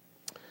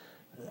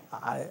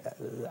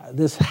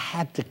 This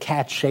had to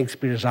catch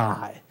Shakespeare's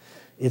eye.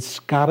 It's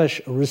Scottish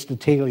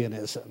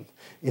Aristotelianism.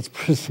 It's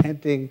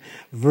presenting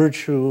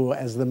virtue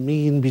as the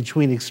mean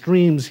between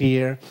extremes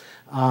here,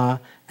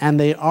 and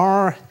they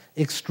are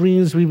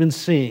extremes we've been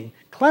seeing,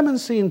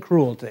 clemency and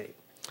cruelty.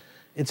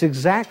 It's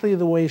exactly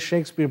the way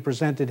Shakespeare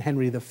presented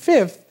Henry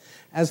V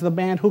as the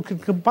man who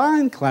could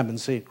combine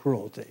clemency and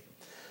cruelty.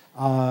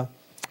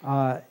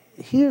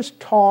 Here's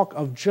talk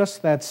of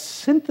just that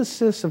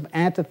synthesis of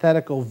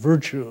antithetical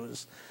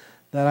virtues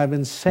that I've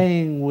been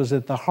saying was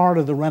at the heart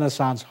of the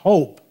Renaissance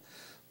hope,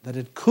 that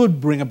it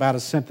could bring about a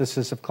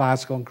synthesis of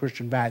classical and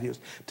Christian values.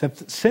 To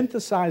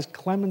synthesize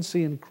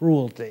clemency and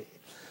cruelty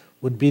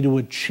would be to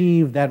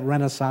achieve that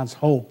Renaissance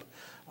hope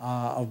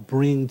of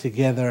bringing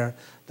together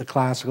the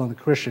classical and the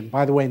Christian.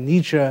 By the way,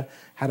 Nietzsche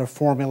had a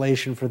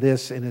formulation for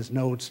this in his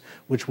notes,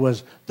 which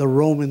was the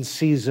Roman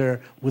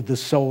Caesar with the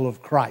soul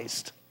of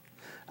Christ.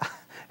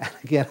 And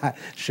again,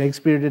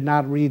 Shakespeare did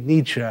not read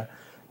Nietzsche,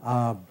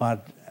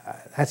 but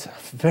that's a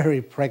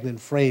very pregnant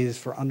phrase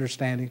for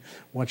understanding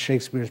what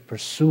Shakespeare is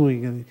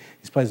pursuing. And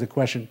he plays the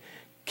question,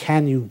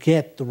 can you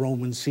get the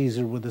Roman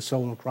Caesar with the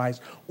soul of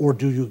Christ, or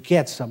do you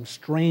get some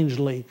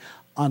strangely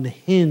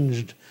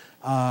unhinged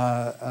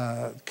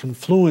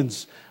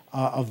confluence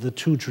of the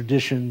two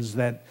traditions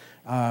that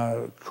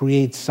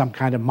creates some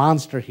kind of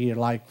monster here,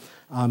 like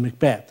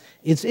Macbeth?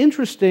 It's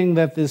interesting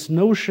that this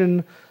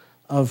notion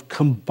of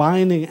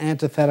combining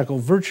antithetical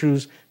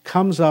virtues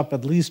comes up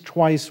at least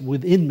twice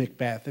within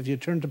Macbeth. If you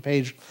turn to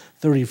page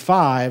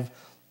 35,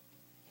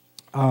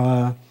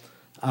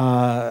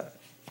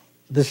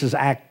 this is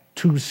Act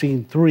 2,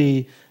 Scene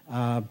 3,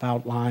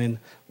 about line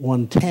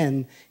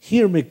 110.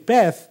 Here,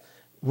 Macbeth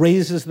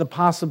raises the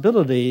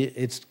possibility,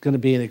 it's going to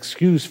be an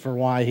excuse for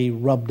why he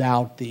rubbed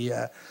out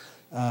the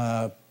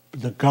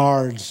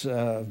guards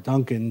of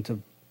Duncan to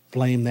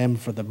blame them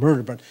for the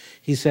murder, but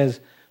he says,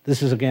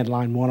 this is again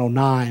line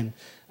 109,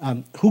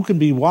 who can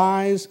be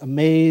wise,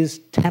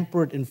 amazed,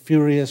 temperate and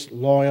furious,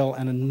 loyal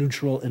and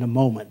neutral in a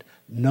moment?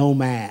 No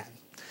man.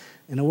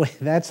 In a way,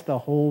 that's the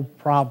whole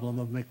problem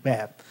of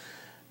Macbeth.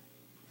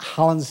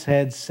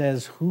 Hollinshead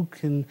says, who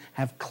can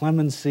have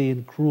clemency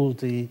and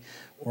cruelty,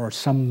 or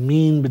some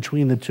mean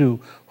between the two?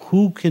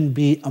 Who can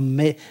be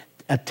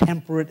a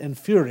temperate and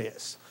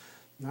furious?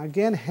 Now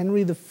again,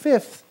 Henry V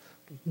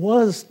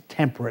was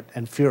temperate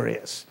and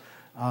furious.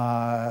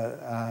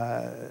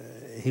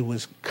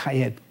 He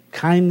had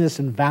kindness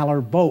and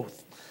valor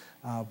both,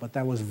 but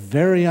that was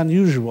very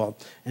unusual.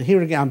 And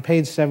here again on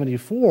page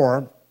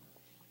 74,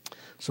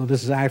 so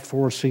this is Act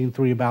 4, Scene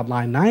 3, about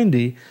line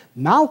 90,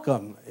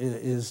 Malcolm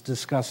is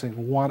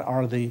discussing what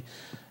are the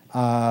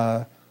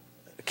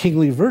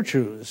kingly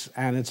virtues.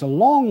 And it's a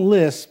long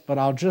list, but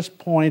I'll just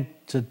point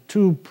to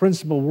two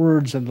principal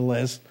words in the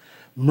list,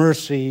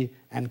 mercy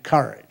and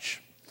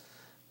courage,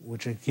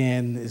 which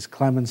again is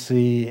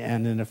clemency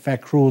and in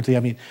effect cruelty.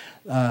 I mean,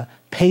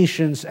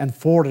 patience and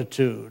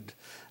fortitude.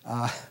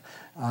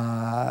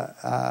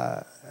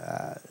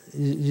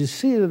 You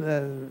see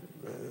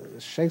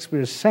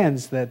Shakespeare's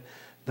sense that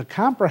the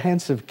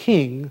comprehensive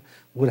king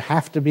would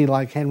have to be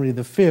like Henry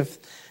V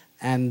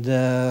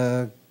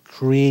and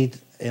create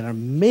an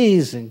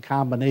amazing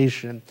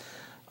combination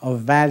of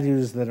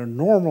values that are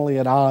normally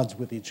at odds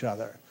with each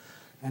other.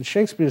 And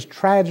Shakespeare's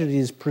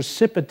tragedies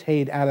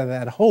precipitate out of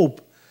that hope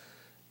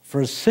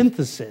for a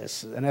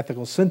synthesis, an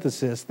ethical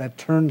synthesis that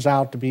turns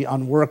out to be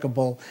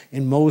unworkable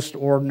in most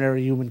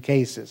ordinary human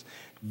cases.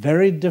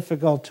 Very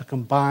difficult to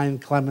combine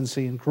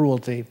clemency and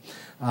cruelty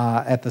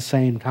at the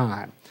same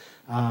time.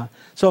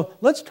 So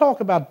let's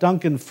talk about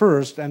Duncan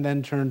first and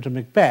then turn to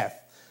Macbeth,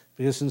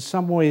 because in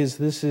some ways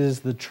this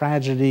is the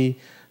tragedy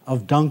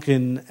of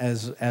Duncan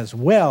as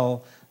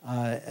well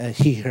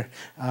here,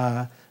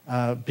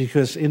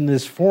 because in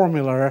this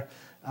formula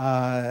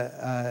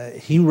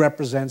he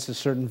represents a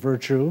certain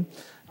virtue.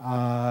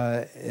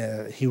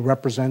 He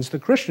represents the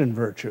Christian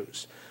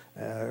virtues,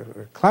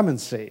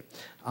 clemency.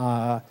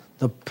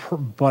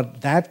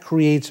 But that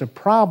creates a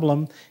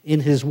problem in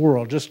his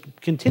world. Just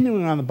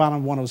continuing on the bottom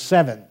of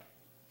 107,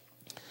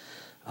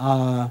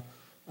 the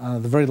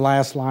very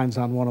last lines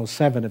on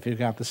 107, if you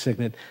got the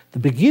signet. The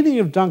beginning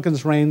of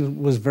Duncan's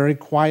reign was very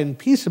quiet and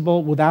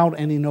peaceable without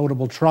any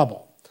notable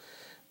trouble.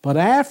 But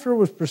after it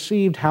was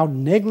perceived how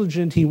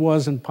negligent he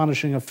was in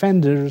punishing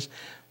offenders,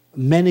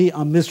 many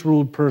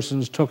misruled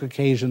persons took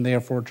occasion,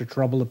 therefore, to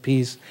trouble the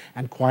peace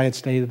and quiet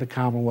state of the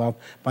Commonwealth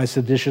by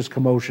seditious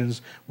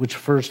commotions, which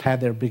first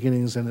had their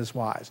beginnings in this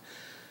wise.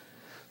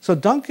 So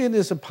Duncan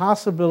is a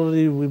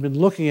possibility we've been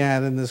looking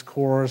at in this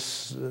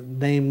course,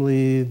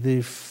 namely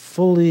the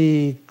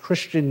fully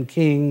Christian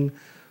king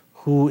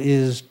who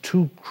is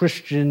too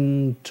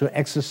Christian to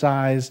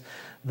exercise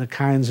the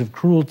kinds of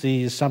cruelty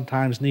you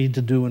sometimes need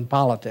to do in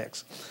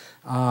politics.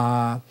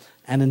 And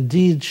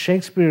indeed,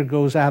 Shakespeare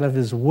goes out of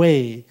his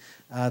way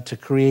to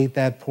create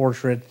that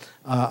portrait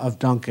of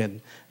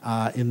Duncan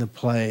in the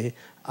play.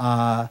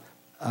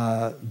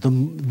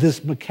 This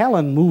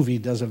McKellen movie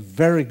does a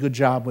very good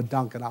job with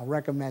Duncan. I'll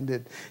recommend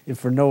it if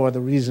for no other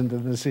reason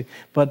than to see.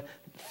 But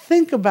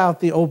think about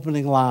the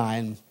opening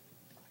line.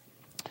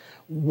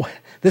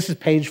 This is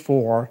page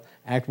 4,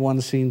 Act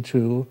 1, Scene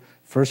 2.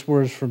 First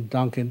words from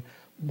Duncan.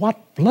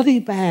 What bloody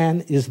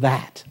man is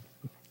that?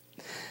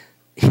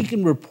 He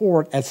can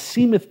report, as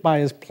seemeth by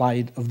his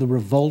plight, of the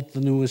revolt,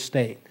 the new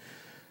estate.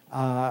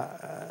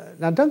 Now,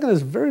 Duncan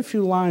has very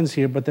few lines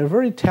here, but they're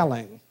very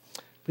telling,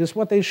 because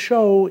what they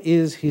show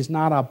is he's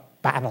not a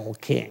battle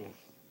king.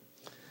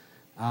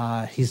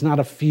 He's not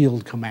a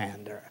field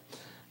commander.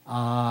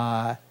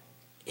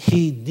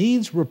 He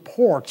needs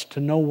reports to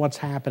know what's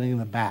happening in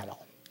the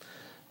battle.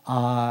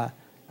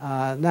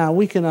 Now,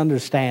 we can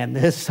understand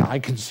this. I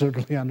can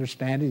certainly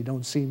understand it. You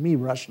don't see me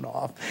rushing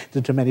off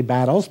to too many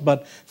battles.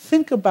 But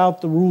think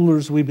about the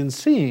rulers we've been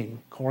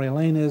seeing.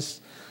 Coriolanus,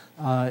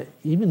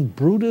 even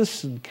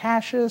Brutus and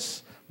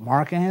Cassius,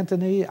 Mark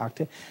Antony,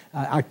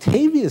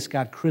 Octavius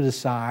got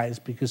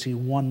criticized because he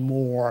won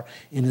more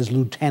in his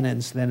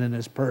lieutenants than in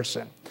his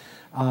person.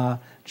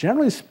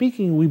 Generally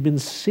speaking, we've been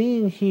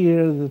seeing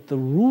here that the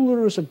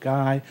ruler is a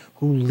guy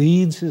who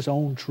leads his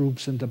own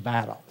troops into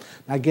battle.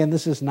 Now, again,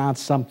 this is not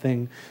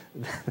something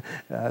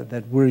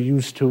that we're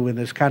used to in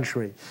this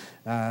country.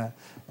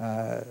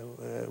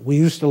 We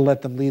used to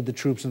let them lead the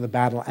troops in the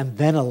battle and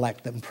then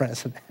elect them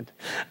president.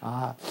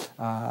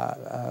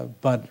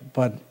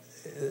 But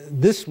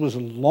this was a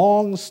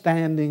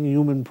long-standing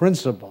human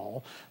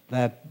principle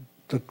that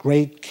the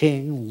great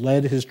king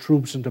led his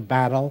troops into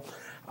battle.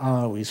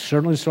 We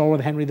certainly saw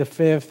with Henry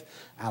V,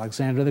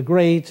 Alexander the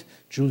Great,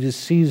 Julius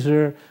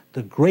Caesar.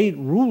 The great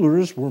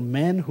rulers were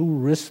men who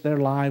risked their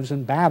lives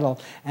in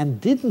battle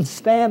and didn't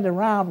stand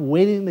around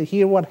waiting to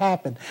hear what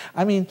happened.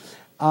 I mean,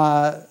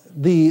 this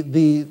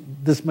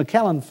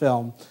McKellen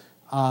film,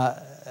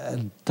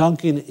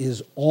 Duncan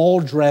is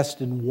all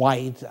dressed in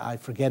white. I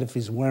forget if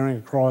he's wearing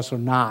a cross or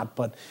not,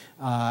 but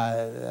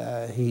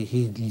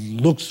he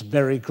looks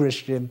very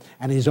Christian,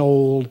 and he's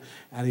old,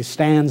 and he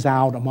stands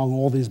out among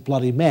all these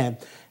bloody men.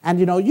 And,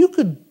 you know, you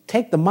could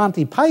take the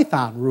Monty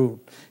Python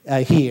route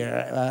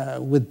here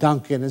with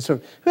Duncan and sort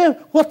of, well,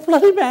 what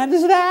bloody man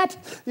is that?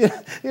 You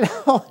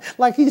know,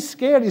 like he's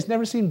scared. He's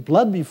never seen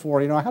blood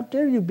before. You know, how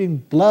dare you bring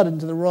blood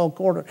into the royal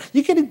quarter?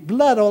 You're getting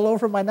blood all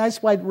over my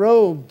nice white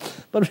robe.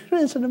 But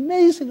it's an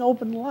amazing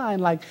open line.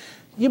 Like,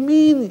 you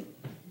mean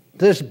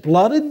there's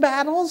blood in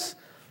battles?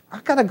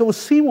 I've got to go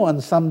see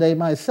one someday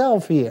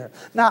myself here.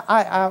 Now,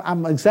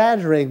 I'm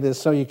exaggerating this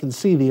so you can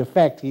see the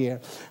effect here,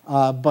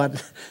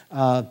 but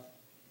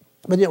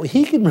you know,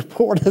 he can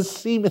report as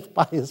seemeth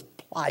by his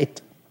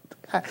plight.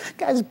 The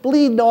guy's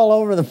bleeding all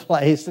over the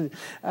place.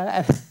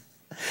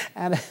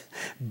 And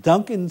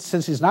Duncan,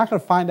 since he's not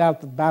going to find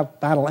out the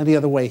battle any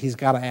other way, he's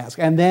got to ask.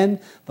 And then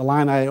the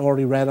line I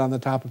already read on the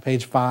top of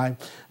page 5,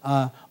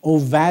 O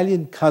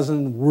valiant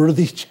cousin,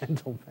 worthy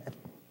gentleman.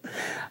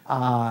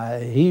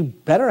 He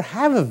better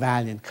have a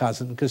valiant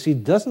cousin because he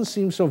doesn't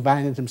seem so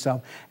valiant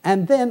himself.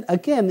 And then,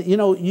 again, you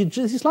know,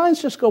 these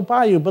lines just go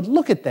by you, but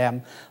look at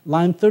them.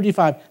 Line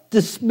 35,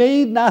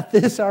 dismayed not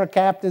this our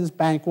captains,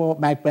 Banquo,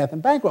 Macbeth,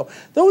 and Banquo.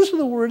 Those are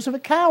the words of a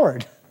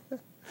coward.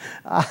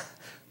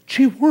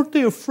 Gee, weren't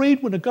they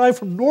afraid when a guy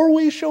from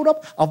Norway showed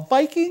up, a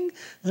Viking?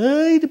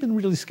 He'd have been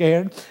really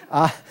scared.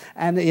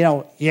 And, you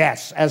know,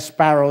 yes, as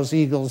sparrows,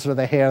 eagles, or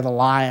the hare of the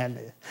lion.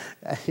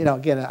 You know,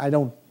 again,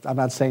 I'm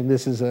not saying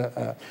this is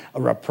a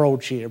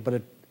reproach here,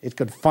 but it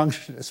could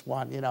function as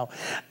one, you know.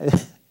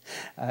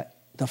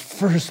 The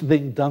first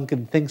thing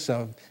Duncan thinks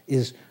of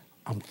is,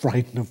 I'm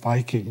frightened of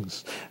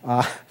Vikings.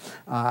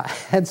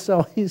 And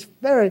so he's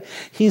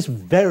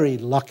very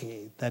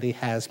lucky that he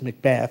has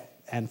Macbeth,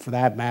 and for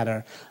that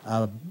matter,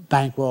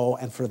 Banquo,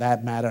 and for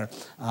that matter,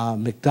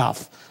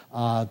 Macduff.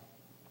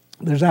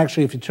 There's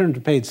actually, if you turn to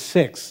page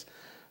 6,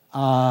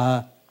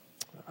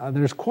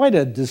 there's quite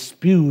a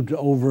dispute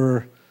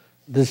over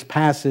this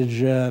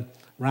passage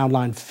around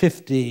line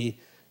 50,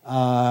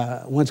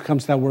 whence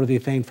comes that worthy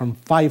thane from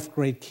Fife,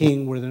 great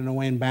king, where the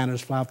Norwegian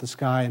banners flout the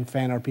sky and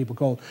fan our people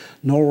cold.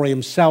 Norway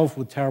himself,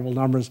 with terrible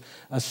numbers,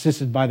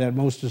 assisted by that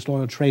most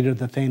disloyal traitor,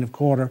 the thane of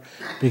Quarter,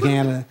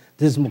 began a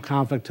dismal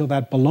conflict till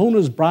that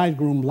Bellona's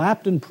bridegroom,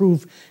 lapped in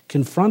proof,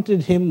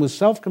 confronted him with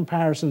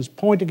self-comparisons,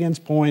 point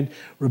against point,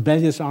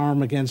 rebellious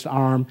arm against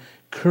arm,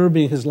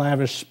 curbing his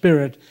lavish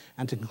spirit,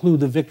 and to conclude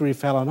the victory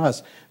fell on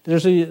us.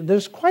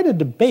 There's quite a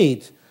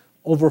debate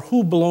over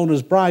who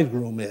Bellona's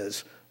bridegroom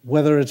is,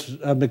 whether it's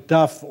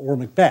Macduff or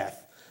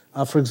Macbeth.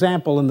 For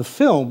example, in the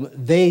film,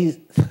 they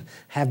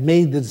have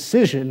made the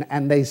decision,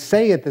 and they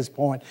say at this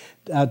point,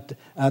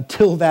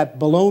 till that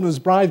Bellona's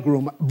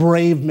bridegroom,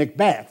 brave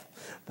Macbeth.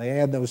 They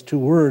add those two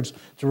words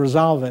to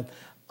resolve it.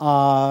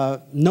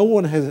 No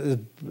one has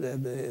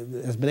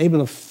been able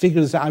to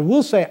figure this out. I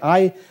will say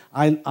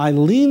I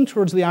lean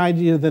towards the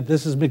idea that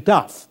this is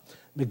Macduff.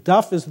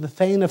 Macduff is the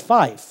Thane of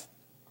Fife.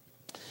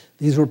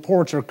 These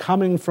reports are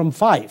coming from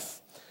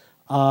Fife.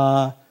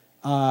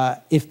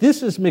 If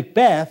this is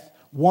Macbeth,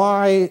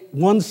 why,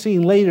 one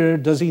scene later,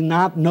 does he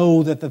not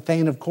know that the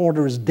Thane of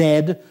Quarter is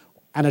dead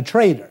and a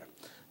traitor?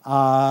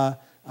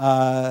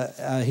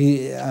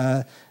 He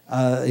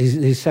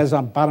says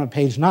on bottom of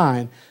page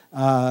 9,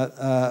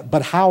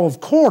 but how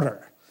of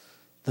Quarter?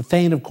 The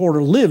Thane of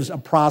Quarter lives a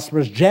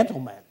prosperous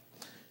gentleman.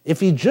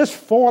 If he just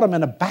fought him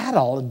in a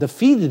battle and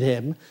defeated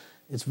him,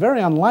 it's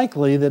very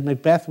unlikely that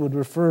Macbeth would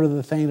refer to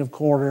the Thane of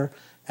Quarter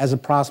as a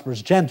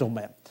prosperous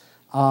gentleman.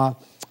 I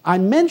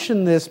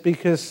mention this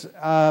because,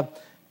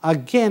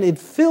 again, it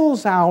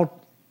fills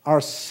out our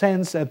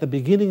sense at the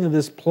beginning of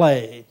this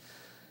play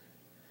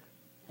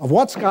of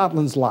what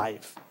Scotland's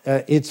like.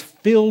 It's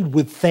filled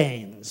with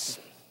thanes.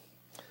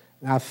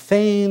 Now,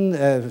 thane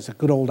is a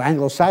good old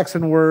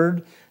Anglo-Saxon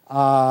word. They're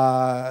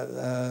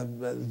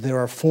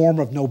a form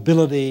of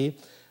nobility,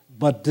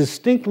 but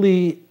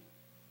distinctly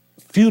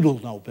feudal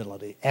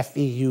nobility,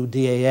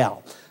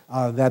 F-E-U-D-A-L.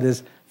 That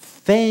is,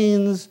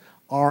 thanes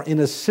are in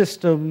a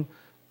system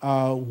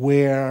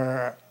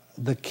where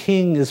the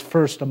king is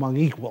first among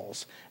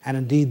equals, and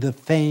indeed the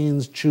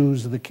thanes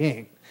choose the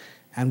king.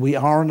 And we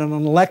are in an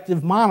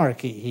elective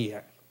monarchy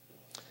here,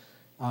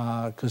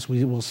 because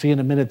we will see in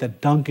a minute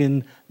that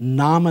Duncan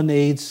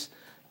nominates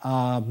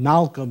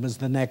Malcolm as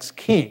the next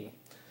king.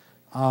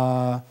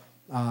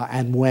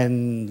 And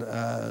when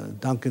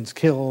Duncan's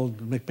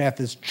killed, Macbeth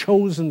is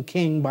chosen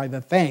king by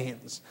the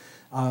thanes.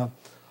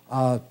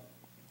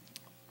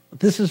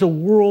 This is a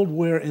world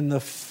where in the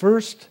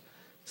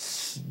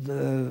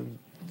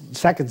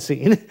second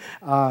scene,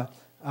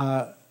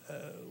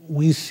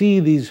 we see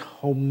these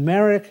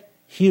Homeric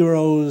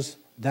heroes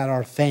that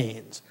are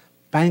thanes.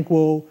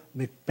 Banquo,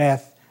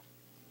 Macbeth,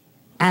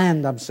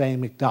 and I'm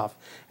saying Macduff.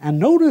 And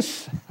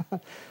notice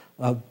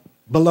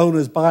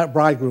Bellona's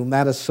bridegroom,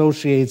 that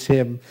associates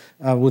him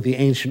with the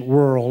ancient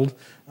world.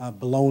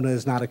 Bellona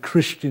is not a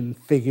Christian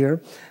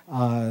figure,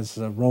 it's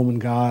a Roman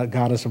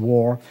goddess of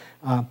war.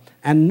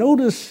 And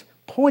notice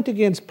point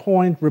against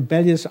point,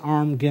 rebellious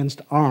arm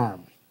against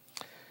arm.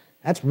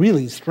 That's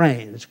really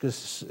strange,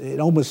 because it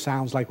almost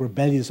sounds like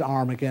rebellious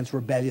arm against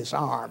rebellious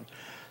arm.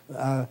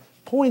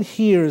 Point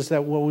here is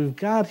that what we've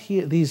got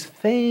here, these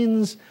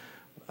thanes,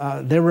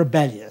 they're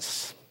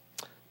rebellious.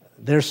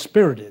 They're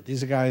spirited.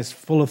 These are guys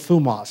full of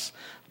thumos.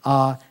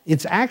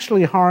 It's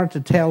actually hard to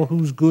tell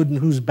who's good and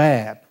who's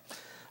bad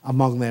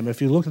among them.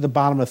 If you look at the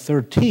bottom of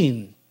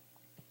 13,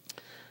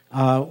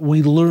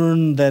 we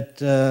learn that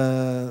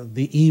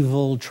the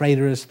evil,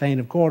 traitorous Thane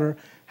of Quarter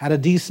had a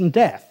decent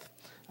death.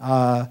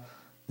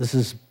 This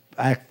is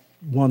Act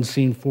 1,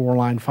 Scene 4,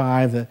 line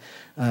 5,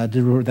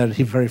 that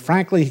he very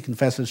frankly, he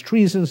confessed his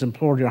treasons,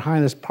 implored your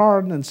highness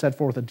pardon, and set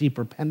forth a deep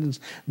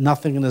repentance.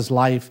 Nothing in his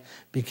life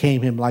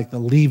became him like the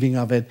leaving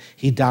of it.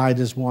 He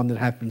died as one that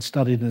hath been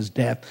studied in his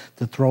death,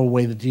 to throw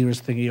away the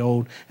dearest thing he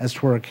owed, as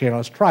 'twere a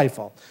careless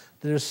trifle.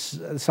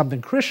 There's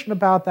something Christian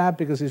about that,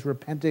 because he's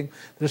repenting.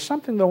 There's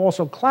something, though,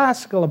 also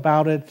classical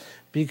about it,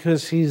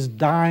 because he's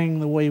dying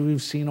the way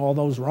we've seen all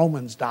those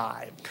Romans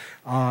die.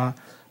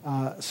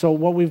 So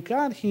what we've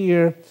got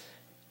here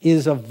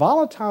is a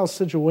volatile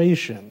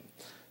situation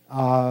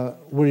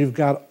where you've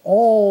got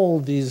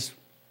all these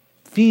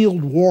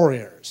field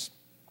warriors.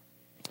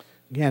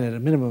 Again, at a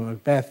minimum,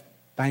 Macbeth,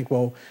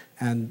 Banquo,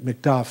 and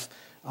Macduff,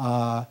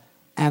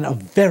 and a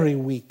very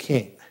weak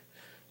king.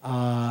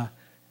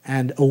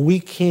 And a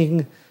weak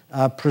king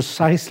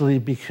precisely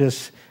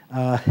because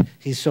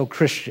he's so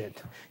Christian.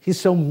 He's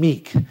so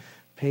meek.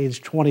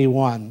 Page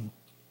 21,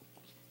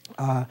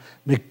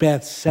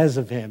 Macbeth says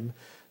of him,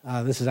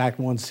 this is Act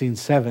 1, Scene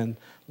 7,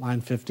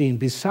 line 15,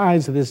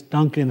 besides this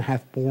Duncan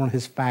hath borne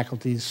his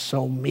faculties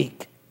so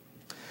meek.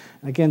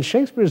 And again,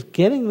 Shakespeare's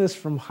getting this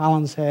from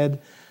Holinshead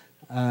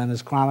and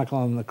his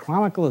chronicle, and the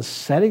chronicle is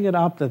setting it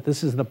up that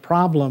this is the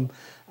problem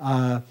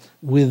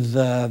with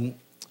Duncan,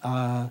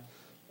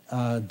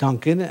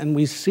 and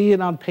we see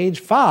it on page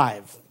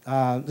 5,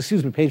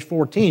 page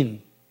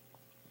 14.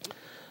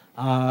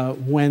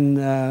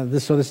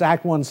 This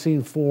Act 1,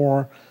 Scene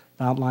 4,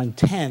 about line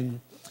 10,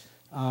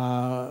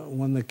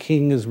 when the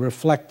king is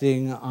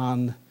reflecting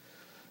on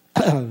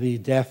the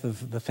death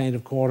of the Thane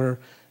of Quarter,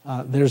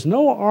 there's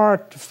no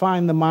art to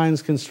find the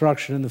mind's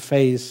construction in the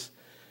face.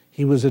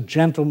 He was a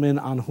gentleman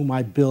on whom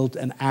I built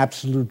an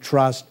absolute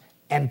trust.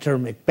 Enter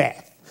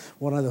Macbeth.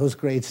 One of those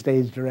great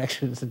stage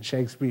directions in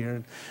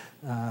Shakespeare.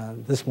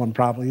 This one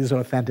probably is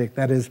authentic.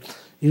 That is,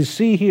 you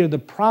see here the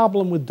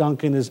problem with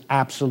Duncan is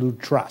absolute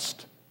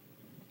trust,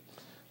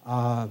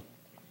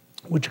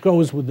 which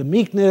goes with the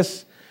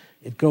meekness.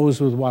 It goes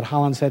with what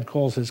Holinshead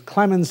calls his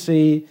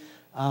clemency.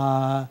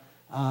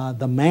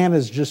 The man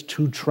is just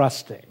too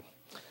trusting,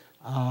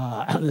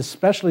 and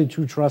especially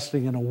too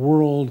trusting in a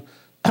world,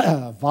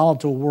 a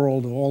volatile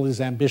world of all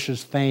these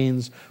ambitious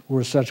thanes who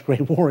are such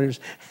great warriors.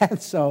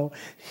 And so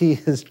he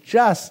has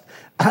just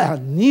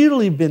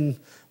nearly been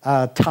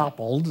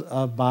toppled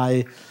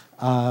by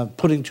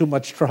putting too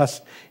much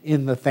trust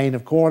in the Thane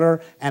of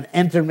Quarter, and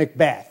enter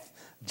Macbeth.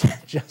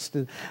 Just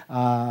and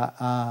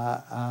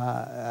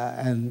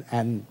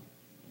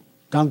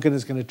Duncan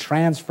is going to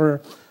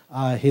transfer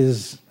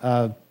his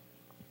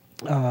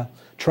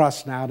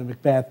trust now to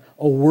Macbeth.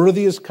 O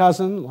worthiest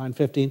cousin, line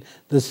 15,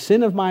 the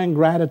sin of my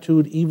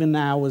ingratitude even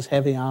now is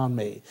heavy on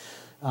me.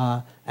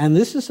 And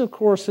this is, of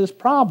course, his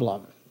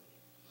problem.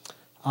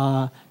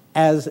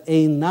 As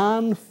a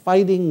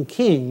non-fighting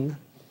king,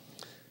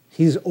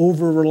 he's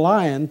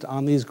over-reliant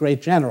on these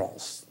great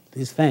generals,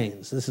 these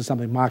thanes. This is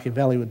something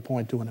Machiavelli would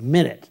point to in a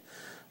minute.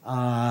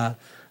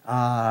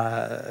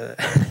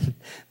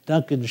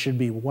 Duncan should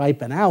be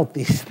wiping out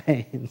these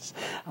thanes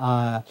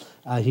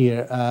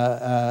here.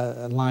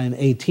 Line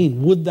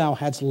 18, would thou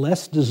hadst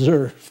less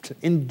deserved.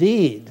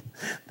 Indeed,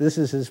 this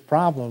is his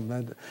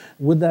problem.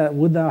 Would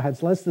thou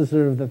hadst less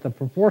deserved that the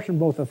proportion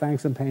both of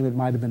thanks and payment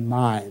might have been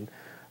mine.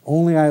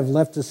 Only I have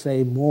left to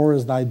say, more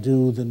is thy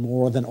due than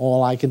more than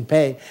all I can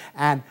pay.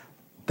 And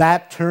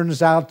that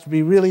turns out to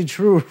be really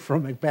true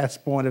from Macbeth's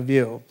point of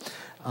view.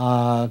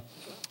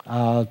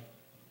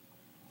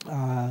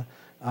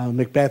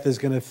 Macbeth is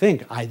going to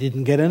think, I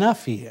didn't get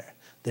enough here.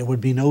 There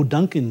would be no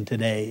Duncan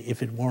today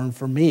if it weren't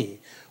for me.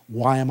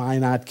 Why am I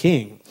not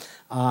king?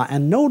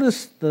 And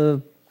notice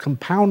the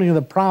compounding of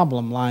the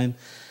problem, line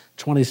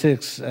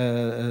 26,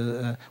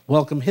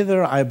 welcome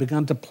hither, I have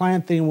begun to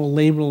plant thee and will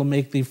labor and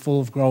make thee full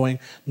of growing.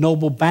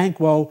 Noble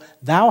Banquo,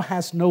 thou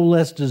hast no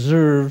less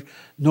deserved,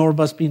 nor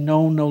must be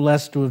known no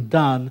less to have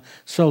done.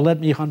 So let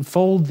me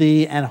unfold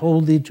thee and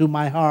hold thee to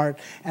my heart.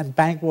 And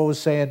Banquo is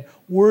saying,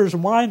 where's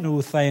my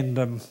new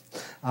thaindom?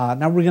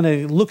 Now we're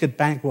going to look at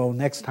Banquo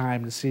next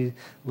time to see a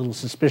little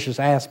suspicious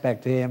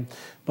aspect to him.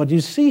 But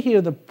you see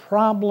here the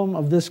problem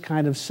of this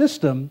kind of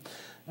system,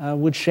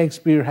 which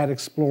Shakespeare had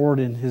explored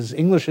in his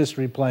English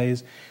history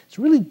plays. It's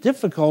really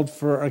difficult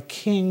for a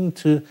king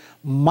to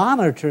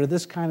monitor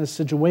this kind of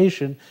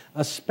situation,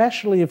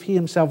 especially if he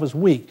himself is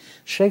weak.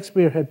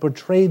 Shakespeare had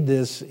portrayed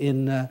this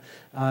in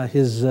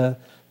his Henry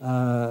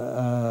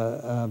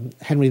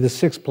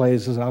VI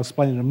plays, as I'll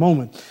explain in a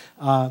moment.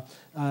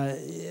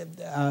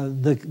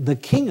 The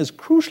king is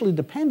crucially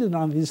dependent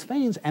on these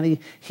things, and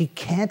he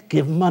can't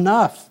give them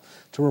enough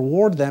to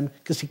reward them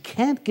because he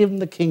can't give them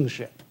the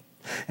kingship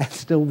and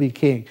still be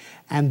king.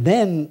 And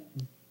then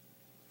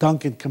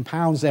Duncan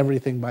compounds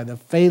everything by the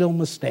fatal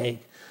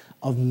mistake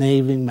of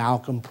naming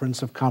Malcolm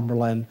Prince of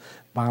Cumberland.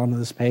 Bottom of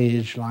this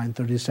page, line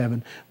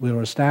 37, we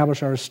will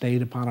establish our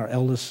estate upon our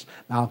eldest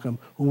Malcolm,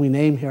 whom we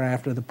name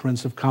hereafter the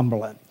Prince of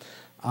Cumberland.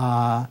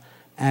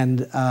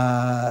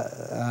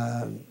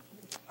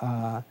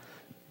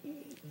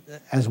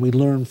 As we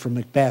learn from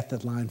Macbeth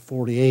at line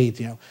 48,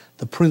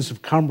 the Prince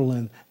of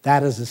Cumberland,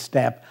 that is a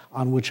step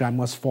on which I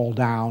must fall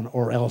down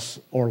or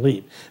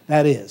leap.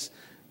 That is,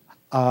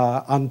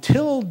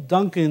 until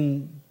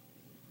Duncan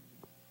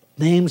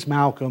names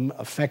Malcolm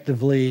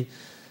effectively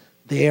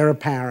the heir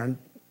apparent,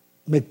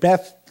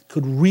 Macbeth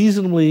could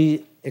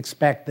reasonably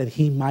expect that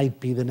he might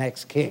be the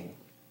next king,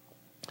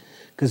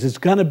 because it's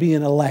going to be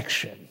an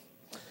election,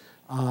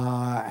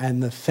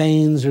 and the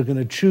Thanes are going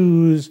to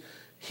choose.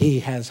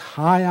 He has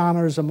high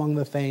honors among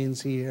the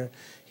Thanes here.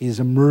 He's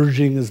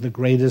emerging as the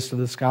greatest of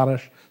the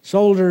Scottish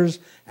soldiers,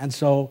 and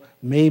so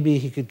maybe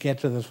he could get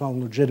to the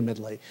throne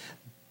legitimately.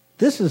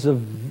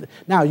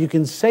 Now, you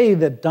can say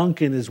that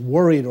Duncan is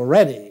worried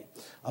already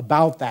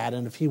about that,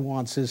 and if he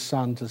wants his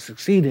son to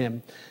succeed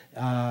him,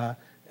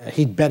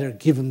 he'd better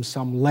give him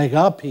some leg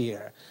up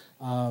here.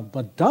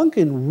 But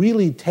Duncan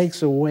really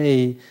takes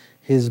away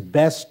his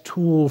best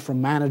tool for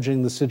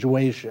managing the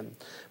situation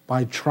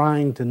by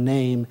trying to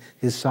name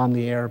his son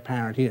the heir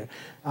apparent here.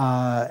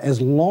 As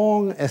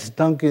long as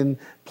Duncan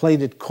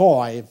played it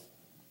coy,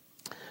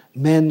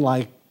 men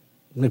like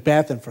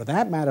Macbeth, and for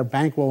that matter,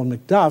 Banquo and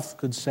Macduff,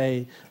 could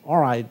say, all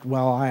right,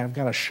 well, I've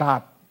got a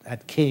shot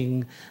at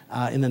king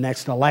in the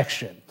next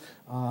election.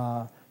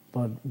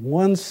 But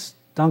once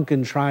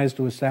Duncan tries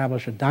to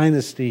establish a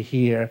dynasty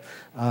here,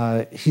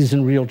 he's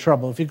in real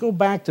trouble. If you go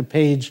back to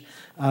page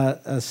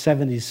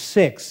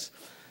 76,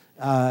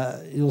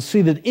 you'll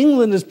see that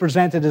England is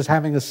presented as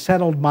having a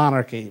settled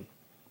monarchy,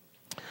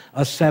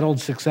 a settled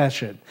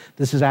succession.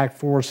 This is Act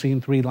 4,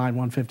 Scene 3, line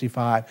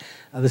 155.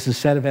 This is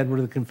said of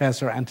Edward the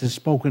Confessor, and 'tis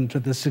spoken to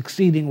the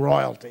succeeding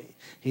royalty.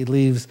 He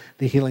leaves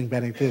the healing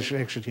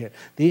benediction here.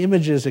 The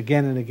images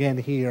again and again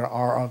here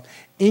are of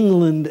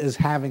England as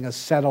having a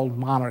settled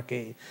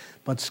monarchy,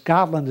 but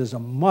Scotland is a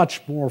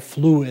much more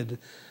fluid,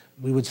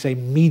 we would say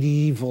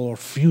medieval or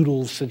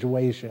feudal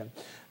situation.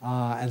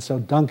 And so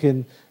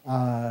Duncan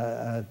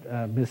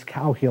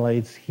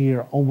miscalculates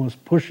here,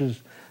 almost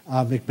pushes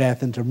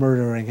Macbeth into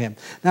murdering him.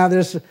 Now,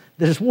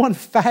 there's one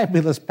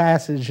fabulous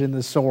passage in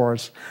the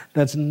source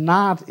that's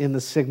not in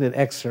the signet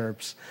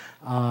excerpts.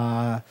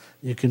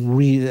 You can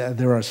read,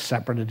 there are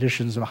separate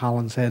editions of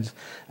Holinshead's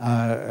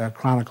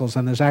Chronicles,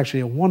 and there's actually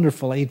a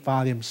wonderful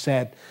 8-volume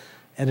set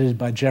edited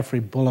by Geoffrey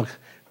Bullock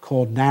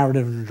called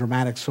Narrative and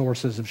Dramatic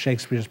Sources of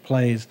Shakespeare's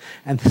Plays.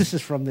 And this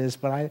is from this,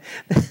 but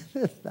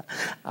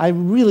I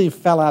really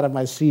fell out of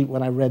my seat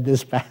when I read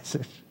this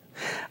passage.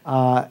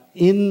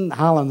 In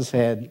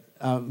Holinshead,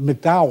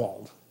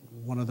 MacDowell,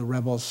 one of the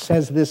rebels,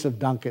 says this of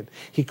Duncan.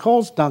 He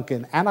calls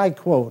Duncan, and I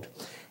quote,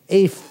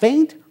 a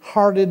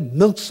faint-hearted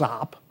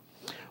milksop,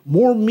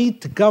 more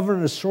meet to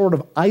govern a sort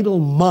of idle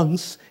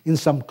monks in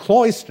some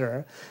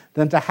cloister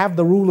than to have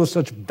the rule of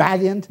such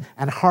valiant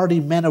and hardy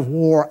men of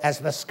war as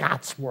the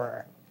Scots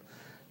were.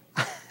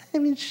 I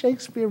mean,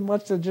 Shakespeare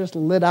must have just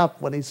lit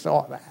up when he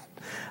saw that.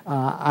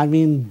 I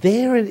mean,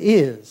 there it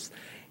is.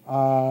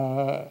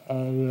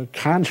 A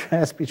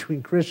contrast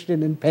between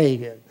Christian and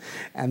pagan,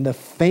 and the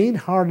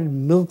faint-hearted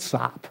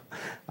milksop,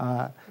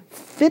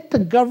 fit to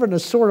govern a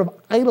sort of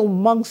idle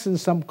monks in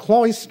some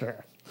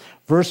cloister,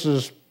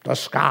 versus the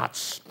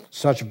Scots,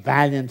 such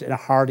valiant and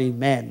hardy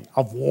men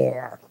of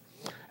war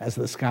as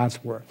the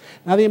Scots were.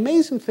 Now, the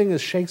amazing thing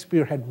is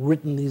Shakespeare had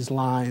written these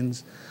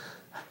lines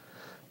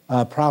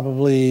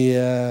probably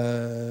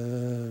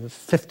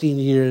 15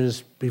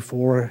 years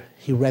before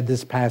he read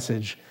this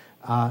passage.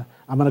 I'm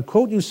going to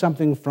quote you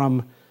something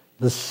from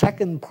the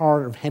second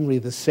part of Henry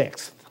VI.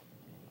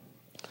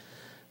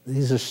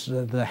 These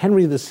are the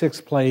Henry VI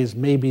plays,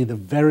 may be the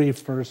very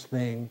first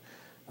thing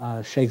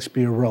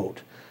Shakespeare wrote.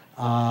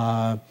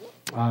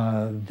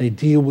 They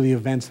deal with the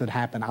events that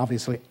happen,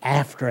 obviously,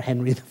 after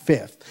Henry V,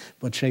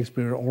 but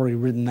Shakespeare had already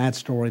written that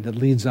story that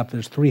leads up.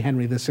 There's 3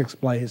 Henry VI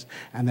plays,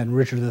 and then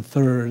Richard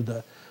III,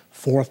 the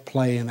 4th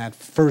play in that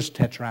first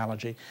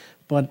tetralogy.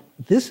 But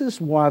this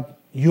is what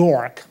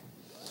York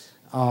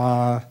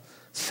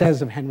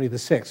says of Henry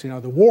VI. You know,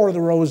 the War of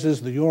the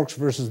Roses, the Yorks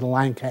versus the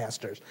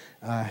Lancasters.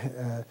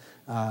 Henry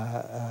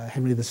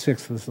VI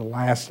was the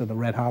last of the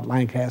red-hot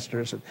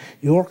Lancasters. And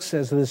York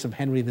says this of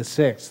Henry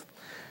VI.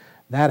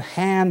 That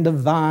hand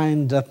of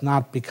thine doth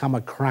not become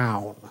a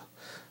crown.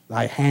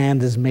 Thy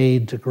hand is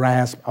made to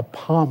grasp a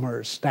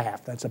palmer's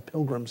staff, that's a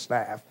pilgrim's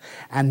staff,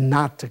 and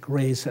not to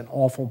grace an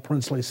awful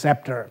princely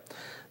scepter.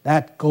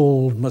 That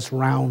gold must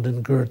round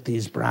and girt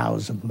these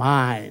brows of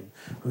mine,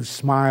 whose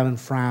smile and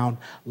frown,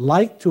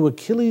 like to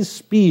Achilles'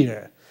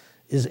 spear,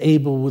 is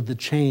able with the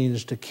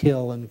change to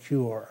kill and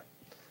cure.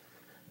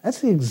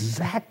 That's the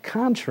exact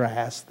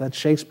contrast that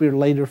Shakespeare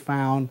later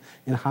found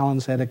in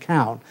Holinshead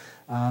account.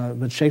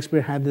 But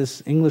Shakespeare had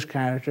this English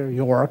character,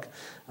 York,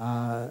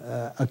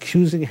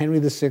 accusing Henry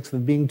VI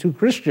of being too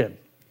Christian.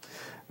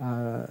 You're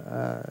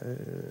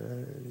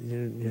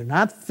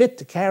not fit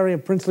to carry a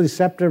princely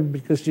scepter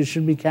because you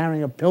should be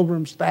carrying a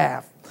pilgrim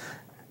staff.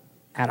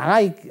 And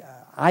I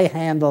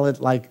handle it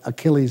like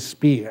Achilles'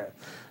 spear.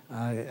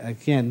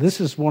 Again,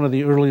 this is one of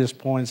the earliest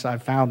points I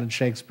found in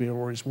Shakespeare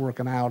where he's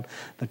working out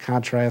the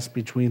contrast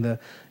between the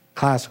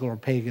classical or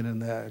pagan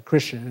and the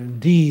Christian. And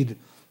indeed,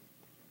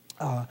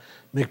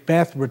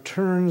 Macbeth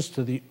returns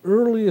to the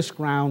earliest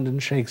ground in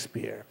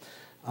Shakespeare.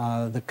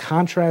 The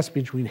contrast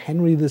between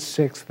Henry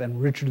VI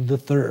and Richard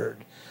III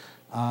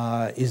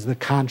is the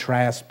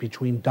contrast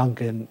between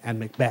Duncan and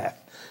Macbeth.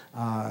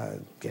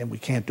 Again, we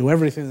can't do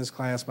everything in this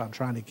class, but I'm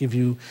trying to give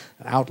you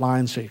an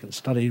outline so you can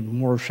study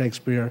more of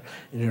Shakespeare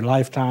in your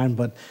lifetime.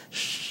 But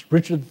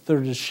Richard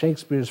III is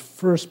Shakespeare's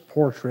first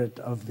portrait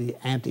of the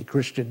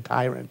anti-Christian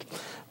tyrant,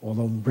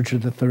 although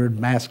Richard III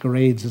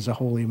masquerades as a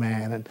holy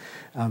man, and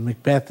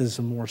Macbeth is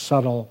a more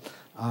subtle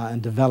and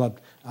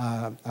developed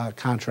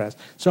contrast.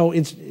 So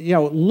it's, you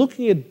know,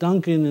 looking at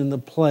Duncan in the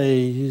play,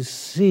 you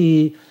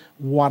see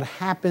what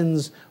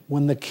happens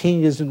when the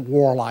king isn't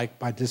warlike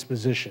by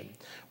disposition.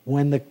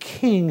 When the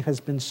king has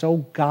been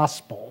so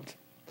gospeled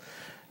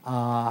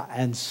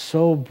and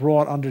so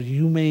brought under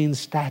humane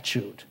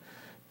statute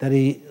that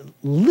he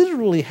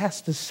literally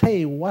has to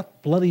say,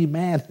 what bloody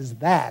man is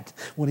that,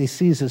 when he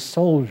sees a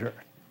soldier.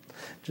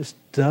 Just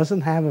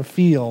doesn't have a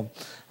feel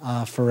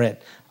for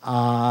it.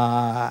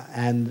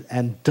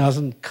 And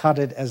doesn't cut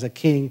it as a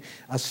king,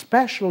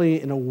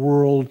 especially in a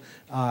world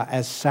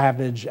as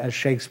savage as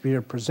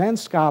Shakespeare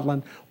presents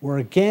Scotland, where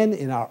again,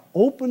 in our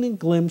opening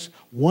glimpse,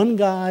 one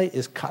guy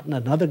is cutting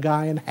another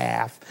guy in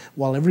half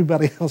while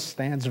everybody else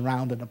stands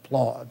around and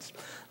applauds.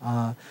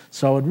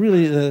 So it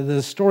really,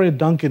 the story of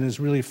Duncan is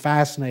really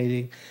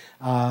fascinating.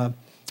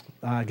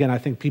 Again, I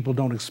think people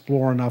don't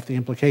explore enough the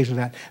implications of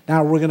that.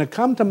 Now, we're going to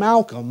come to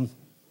Malcolm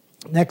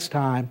next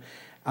time,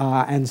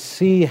 and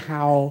see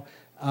how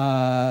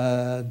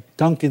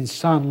Duncan's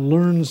son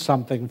learns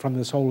something from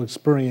this whole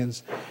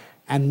experience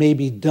and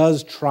maybe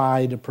does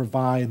try to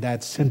provide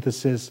that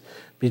synthesis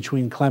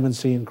between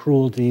clemency and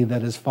cruelty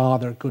that his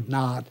father could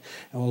not.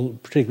 And we'll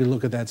particularly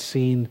look at that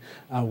scene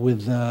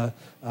with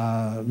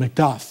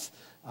Macduff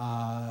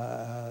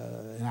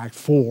in Act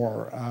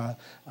 4.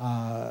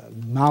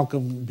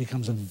 Malcolm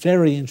becomes a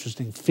very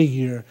interesting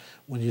figure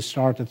when you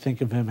start to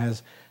think of him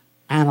as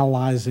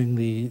analyzing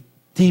the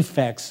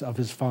defects of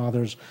his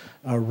father's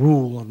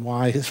rule and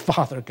why his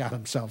father got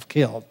himself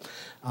killed.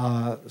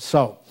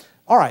 So,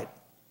 all right,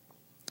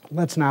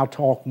 let's now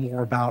talk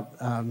more about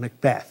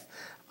Macbeth.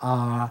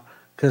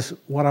 Because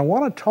what I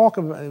want to talk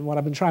about, what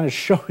I've been trying to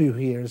show you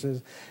here is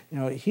you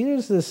know,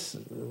 here's this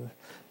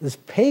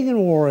pagan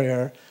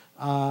warrior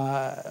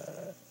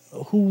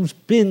who's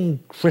been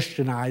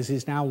Christianized.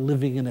 He's now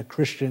living in a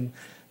Christian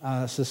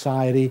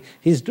society.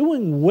 He's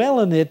doing well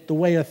in it the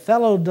way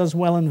Othello does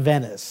well in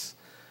Venice.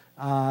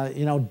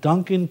 You know,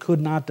 Duncan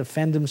could not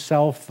defend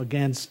himself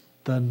against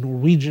the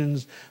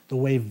Norwegians the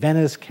way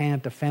Venice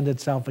can't defend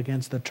itself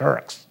against the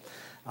Turks.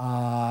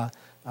 So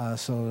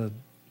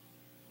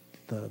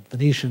the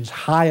Venetians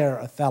hire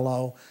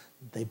Othello.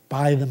 They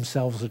buy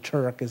themselves a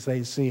Turk as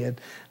they see it.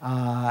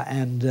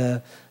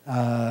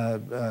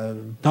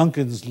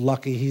 Duncan's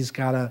lucky he's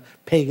got a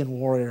pagan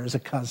warrior as a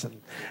cousin.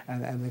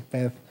 And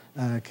Macbeth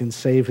can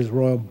save his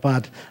royal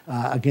butt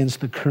against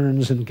the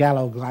kerns and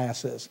gallow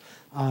glasses.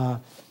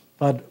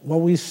 But what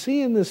we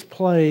see in this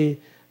play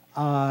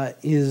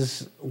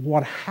is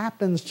what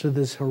happens to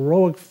this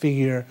heroic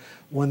figure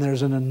when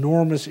there's an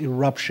enormous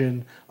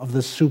eruption of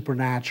the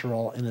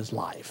supernatural in his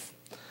life.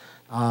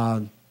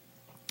 And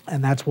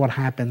that's what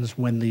happens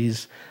when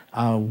these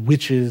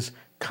witches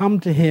come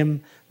to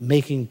him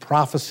making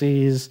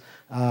prophecies,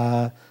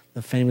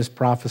 the famous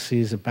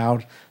prophecies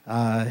about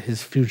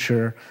his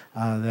future,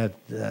 that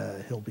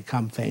he'll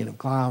become Thane of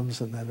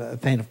Glamis and then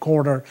Thane of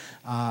Cawdor,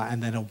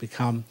 and then he'll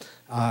become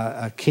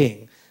a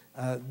king.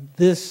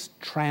 This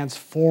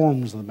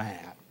transforms the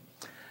man.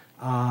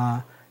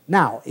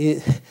 Now,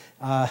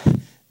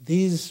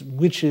 these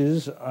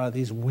witches,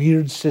 these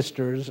weird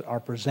sisters, are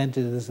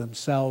presented as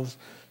themselves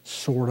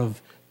sort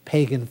of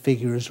pagan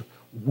figures.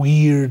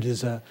 Weird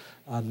is a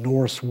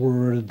Norse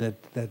word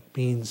that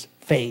means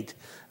fate,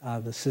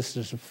 the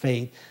sisters of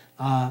fate.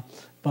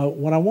 But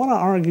what I want to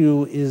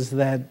argue is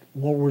that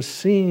what we're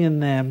seeing in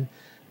them,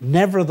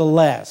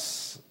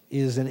 nevertheless,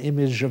 is an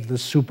image of the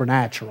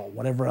supernatural,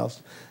 whatever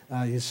else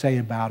you say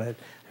about it.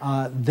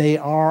 They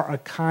are a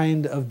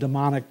kind of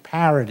demonic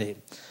parody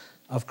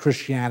of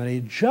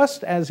Christianity,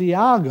 just as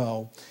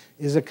Iago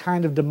is a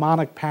kind of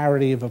demonic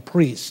parody of a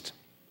priest.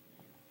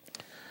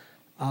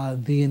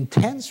 The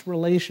intense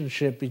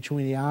relationship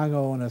between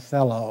Iago and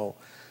Othello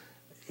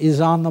is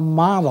on the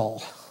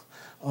model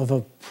of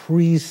a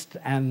priest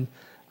and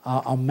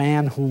a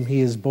man whom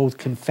he is both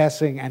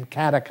confessing and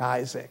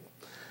catechizing.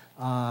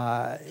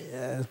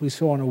 As we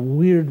saw, in a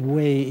weird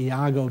way,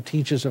 Iago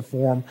teaches a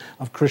form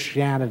of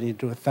Christianity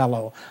to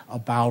Othello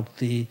about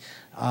the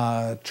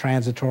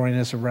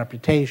transitoriness of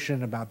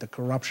reputation, about the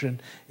corruption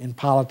in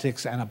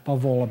politics, and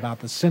above all about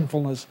the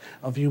sinfulness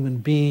of human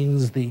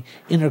beings, the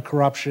inner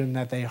corruption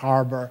that they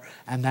harbor,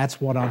 and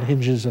that's what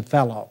unhinges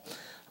Othello.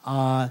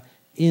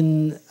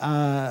 In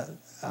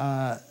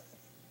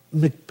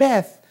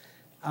Macbeth,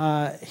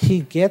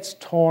 he gets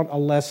taught a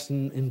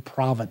lesson in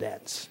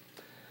providence.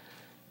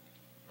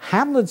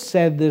 Hamlet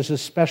said there's a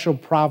special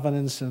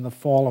providence in the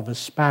fall of a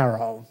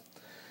sparrow.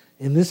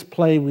 In this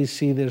play, we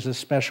see there's a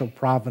special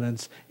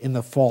providence in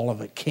the fall of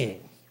a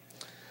king.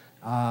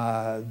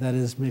 That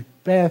is,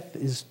 Macbeth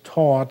is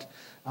taught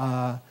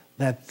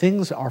that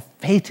things are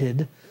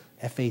fated,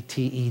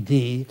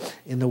 F-A-T-E-D,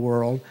 in the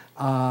world,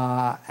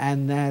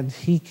 and that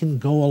he can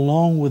go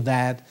along with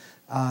that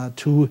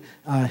to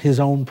his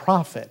own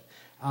profit.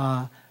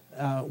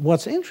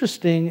 What's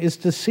interesting is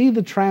to see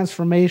the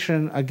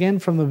transformation, again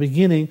from the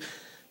beginning.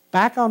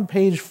 Back on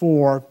page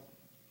 4,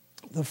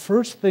 the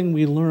first thing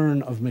we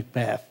learn of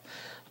Macbeth,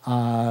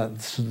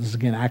 this is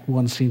again Act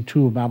 1, Scene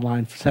 2, about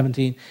line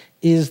 17,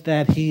 is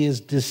that he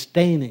is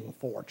disdaining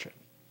fortune.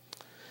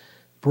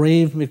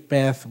 Brave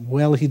Macbeth,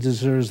 well, he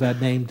deserves that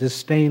name,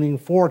 disdaining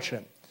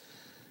fortune.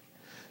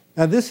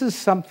 Now, this is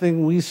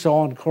something we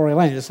saw in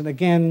Coriolanus, and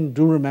again,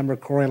 do remember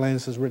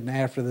Coriolanus is written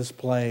after this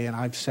play, and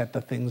I've set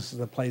the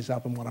plays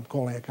up in what I'm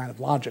calling a kind of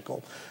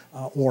logical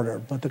order.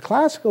 But the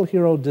classical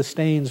hero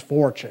disdains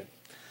fortune.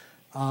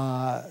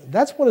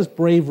 That's what his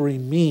bravery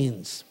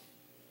means.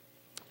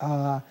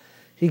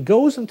 He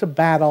goes into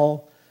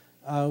battle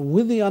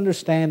with the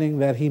understanding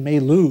that he may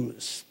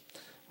lose,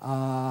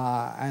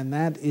 and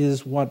that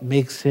is what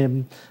makes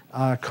him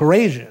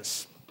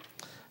courageous.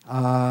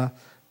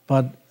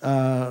 But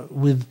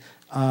with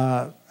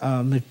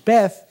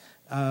Macbeth,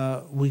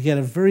 we get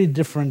a very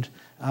different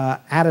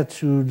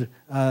attitude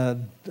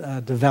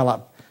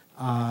develop.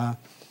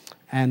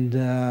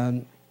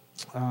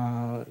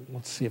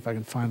 Let's see if I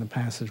can find the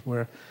passage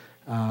where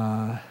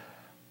I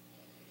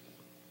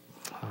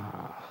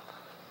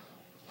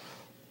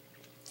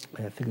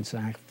think it's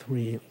Act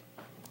 3.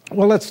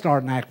 Well, let's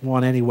start in Act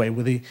 1 anyway,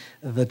 with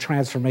the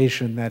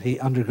transformation that he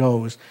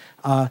undergoes.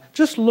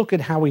 Just look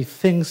at how he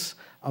thinks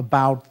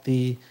about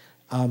the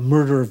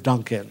murder of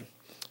Duncan.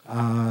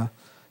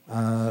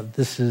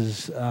 This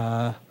is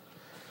on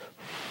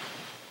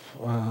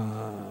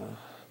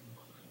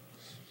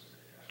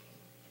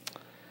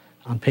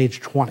page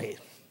 20.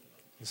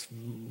 It's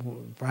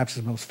perhaps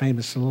his most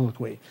famous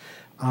soliloquy.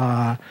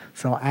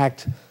 So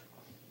Act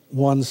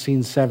 1,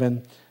 Scene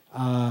 7.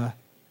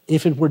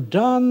 If it were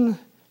done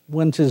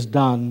when 'tis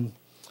done,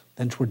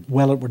 then it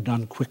were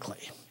done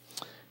quickly.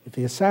 If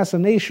the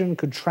assassination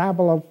could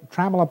travel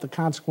up the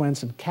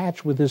consequence and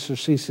catch with this or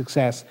see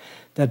success,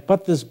 that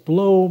but this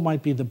blow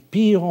might be the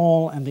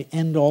be-all and the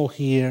end-all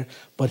here,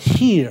 but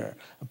here,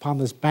 upon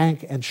this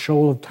bank and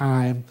shoal of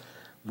time,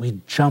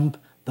 we jump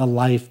the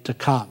life to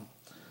come.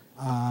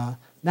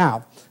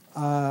 Now,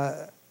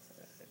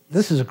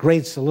 this is a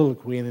great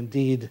soliloquy, and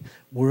indeed,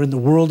 we're in the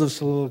world of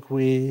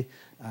soliloquy.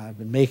 I've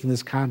been making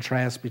this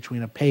contrast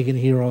between a pagan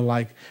hero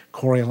like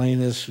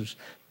Coriolanus, who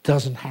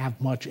doesn't have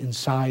much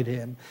inside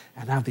him,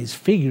 and have these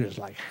figures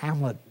like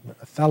Hamlet,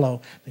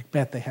 Othello,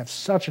 Macbeth. They have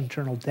such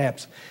internal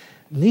depths.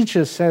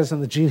 Nietzsche says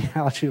in The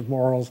Genealogy of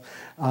Morals,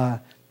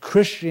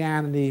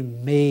 Christianity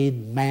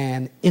made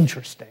man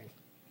interesting.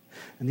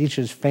 And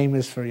Nietzsche is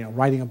famous for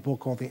writing a book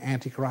called The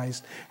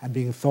Antichrist and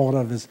being thought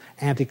of as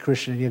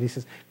anti-Christian, and yet he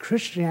says,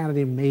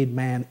 Christianity made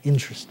man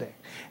interesting.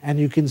 And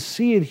you can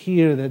see it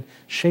here that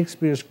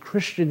Shakespeare's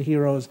Christian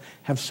heroes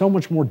have so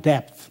much more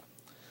depth.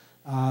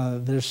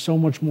 There's so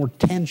much more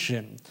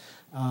tension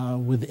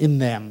within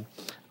them.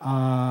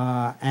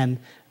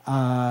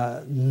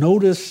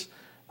 Notice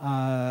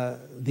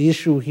the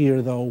issue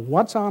here, though.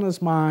 What's on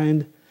his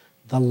mind?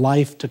 The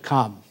life to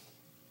come.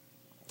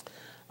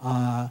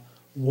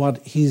 What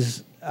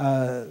he's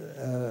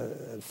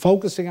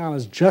focusing on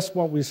is just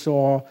what we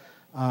saw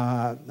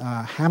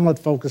Hamlet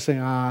focusing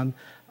on,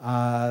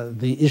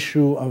 the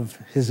issue of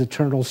his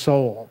eternal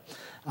soul.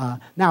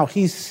 Now,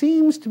 he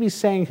seems to be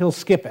saying he'll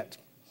skip it.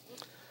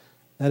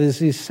 That is,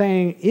 he's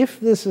saying if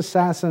this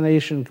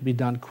assassination could be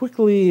done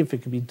quickly, if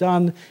it could be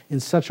done in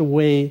such a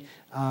way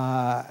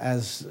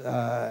as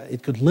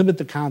it could limit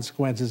the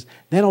consequences,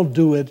 then he'll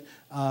do it.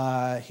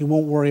 He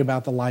won't worry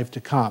about the life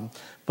to come.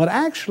 But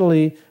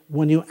actually,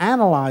 when you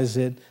analyze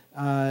it,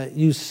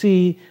 you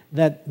see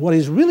that what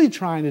he's really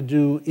trying to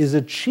do is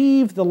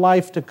achieve the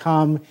life to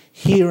come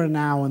here and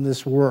now in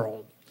this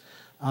world.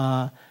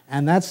 And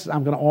that's,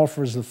 I'm going to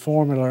offer as the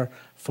formula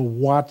for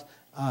what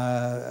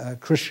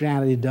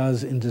Christianity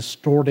does in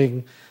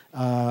distorting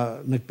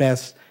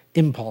Macbeth's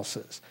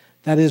impulses.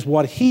 That is,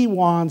 what he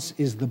wants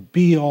is the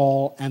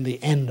be-all and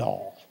the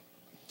end-all.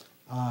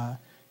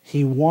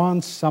 He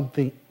wants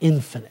something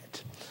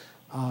infinite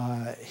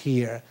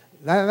here.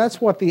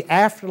 That's what the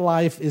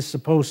afterlife is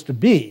supposed to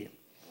be.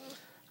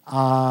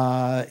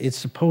 It's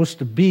supposed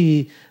to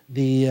be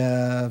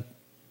the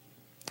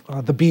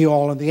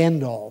be-all and the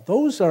end-all.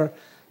 Those are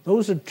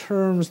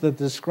terms that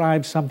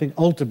describe something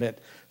ultimate,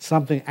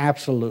 something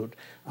absolute.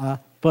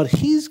 But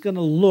he's going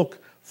to look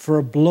for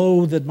a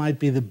blow that might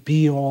be the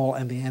be-all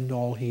and the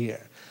end-all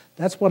here.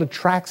 That's what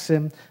attracts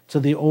him to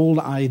the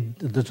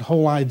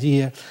whole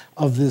idea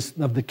of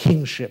the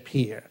kingship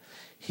here.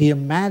 He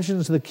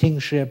imagines the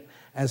kingship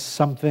as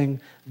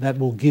something that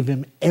will give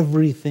him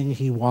everything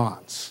he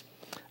wants.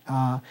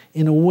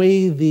 In a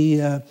way,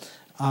 the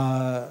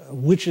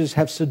witches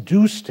have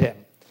seduced him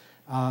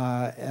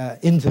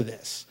into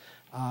this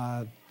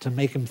to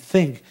make him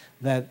think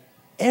that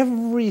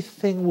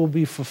everything will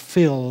be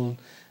fulfilled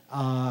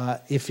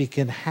if he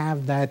can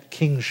have that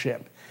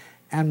kingship.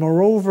 And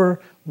moreover,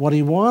 what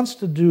he wants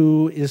to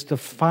do is to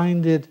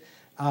find it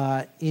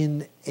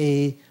in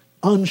an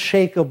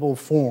unshakable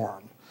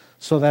form.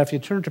 So that if you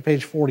turn to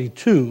page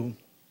 42,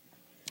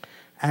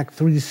 Act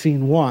 3,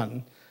 Scene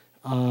 1,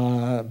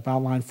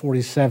 about line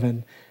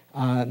 47,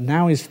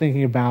 now he's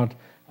thinking about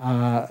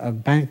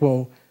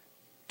Banquo.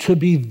 To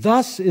be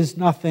thus is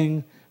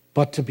nothing,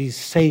 but to be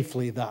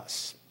safely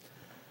thus.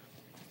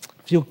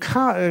 If you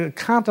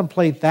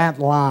contemplate that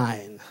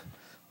line,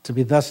 to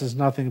be thus is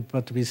nothing,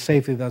 but to be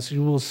safely thus,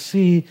 you will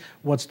see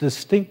what's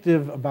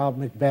distinctive about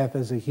Macbeth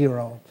as a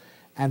hero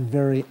and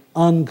very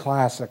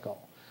unclassical.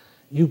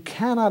 You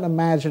cannot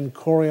imagine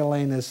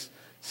Coriolanus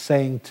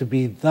saying to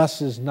be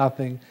thus is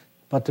nothing,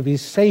 but to be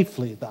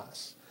safely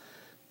thus.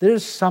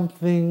 There's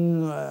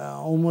something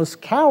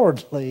almost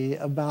cowardly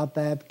about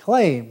that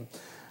claim.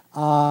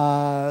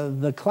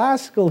 The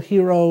classical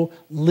hero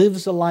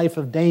lives a life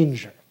of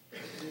danger.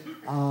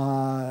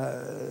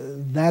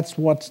 That's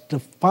what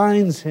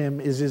defines him,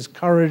 is his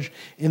courage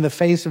in the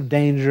face of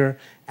danger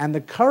and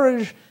the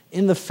courage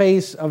in the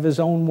face of his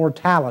own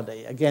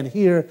mortality. Again,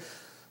 here,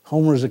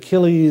 Homer's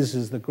Achilles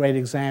is the great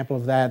example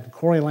of that.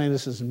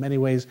 Coriolanus is in many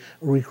ways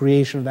a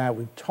recreation of that.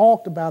 We've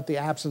talked about the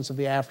absence of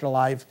the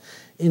afterlife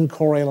in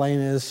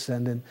Coriolanus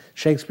and in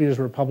Shakespeare's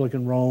Republic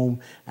in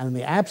Rome, and in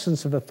the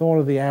absence of a thought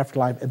of the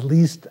afterlife, at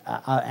least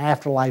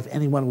afterlife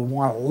anyone would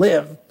want to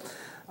live.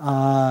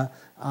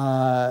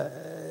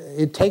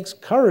 It takes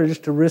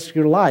courage to risk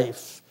your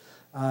life,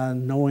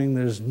 knowing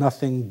there's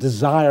nothing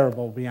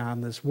desirable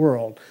beyond this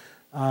world.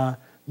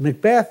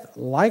 Macbeth,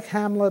 like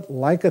Hamlet,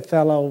 like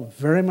Othello,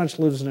 very much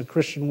lives in a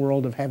Christian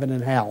world of heaven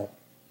and hell,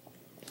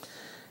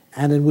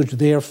 and in which,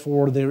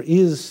 therefore, there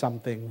is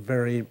something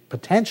very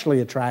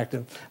potentially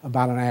attractive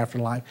about an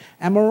afterlife,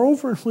 and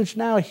moreover, in which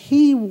now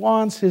he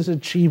wants his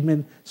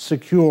achievement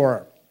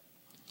secure.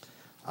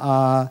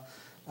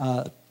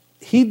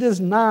 He does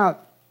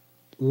not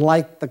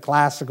like the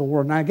classical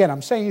world. Now, again,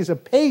 I'm saying he's a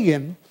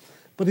pagan,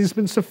 but he's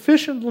been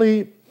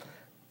sufficiently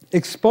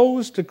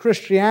exposed to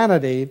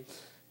Christianity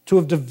to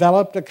have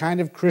developed a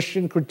kind of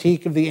Christian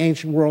critique of the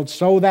ancient world,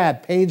 so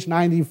that, page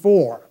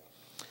 94,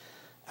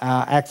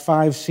 Act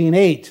 5, Scene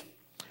 8,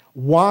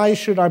 why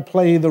should I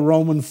play the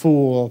Roman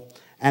fool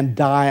and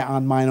die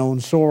on mine own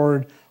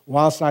sword?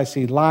 Whilst I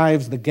see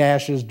lives, the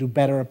gashes do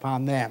better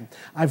upon them.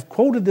 I've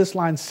quoted this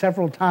line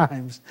several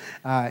times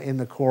in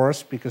the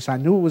chorus because I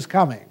knew it was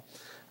coming.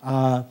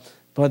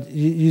 But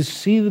you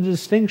see the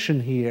distinction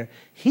here.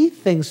 He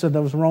thinks of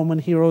those Roman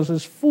heroes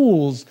as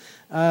fools.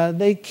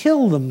 They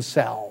kill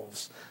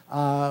themselves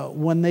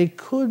when they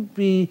could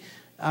be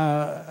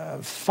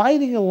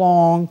fighting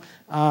along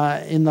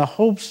in the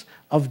hopes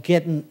of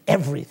getting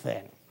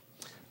everything.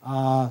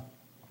 And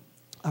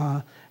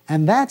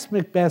that's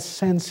Macbeth's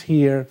sense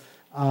here.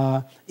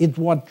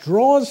 What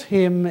draws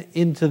him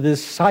into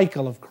this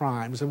cycle of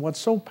crimes, and what's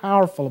so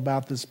powerful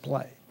about this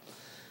play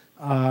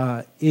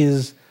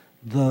is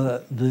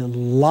the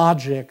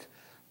logic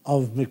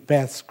of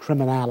Macbeth's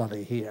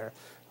criminality here.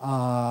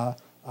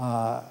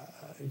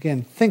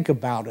 Again, think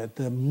about it.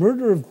 The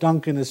murder of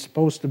Duncan is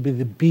supposed to be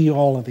the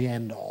be-all and the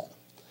end-all.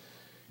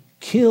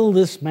 Kill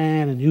this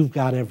man and you've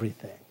got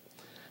everything.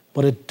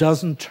 But it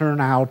doesn't turn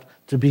out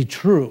to be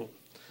true.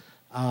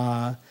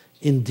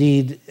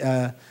 Indeed,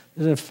 there's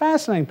a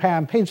fascinating passage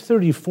on page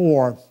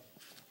 34.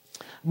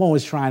 I'm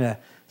always trying to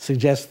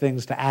suggest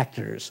things to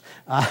actors.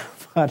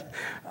 But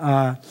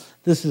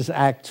this is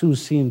Act 2,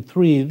 Scene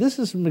 3. This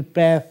is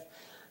Macbeth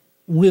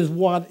with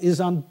what is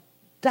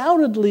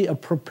undoubtedly a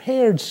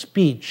prepared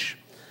speech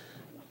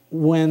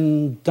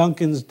when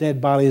Duncan's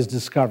dead body is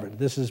discovered.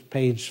 This is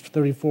page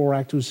 34,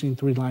 Act 2, Scene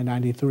 3, line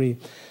 93.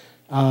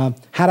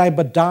 Had I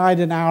but died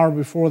an hour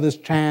before this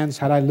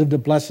chance, I had lived a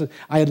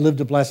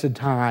blessed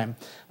time.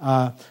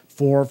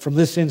 For from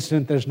this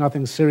instant there's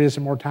nothing serious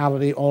in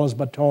mortality, all is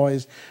but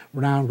toys,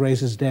 renowned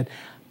grace is dead.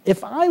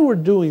 If I were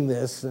doing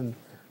this, and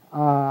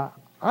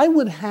I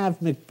would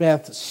have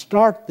Macbeth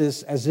start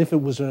this as if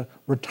it was a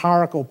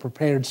rhetorical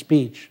prepared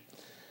speech.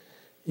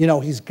 You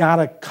know, he's got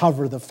to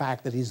cover the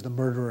fact that he's the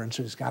murderer, and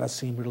so he's got to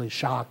seem really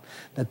shocked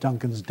that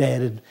Duncan's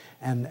dead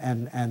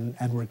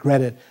and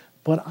regret it.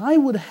 But I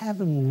would have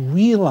him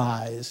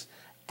realize,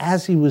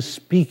 as he was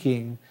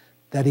speaking,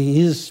 that he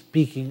is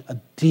speaking a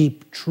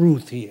deep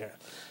truth here.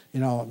 You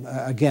know,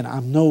 again,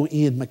 I'm no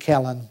Ian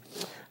McKellen.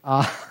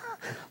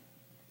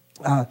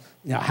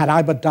 You know, had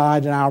I but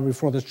died an hour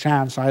before this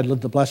chance, I had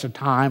lived a blessed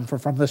time. For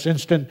from this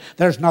instant,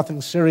 there's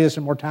nothing serious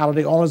in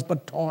mortality. All is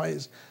but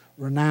toys.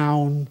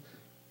 Renown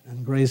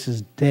and grace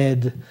is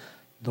dead.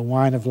 The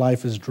wine of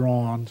life is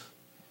drawn.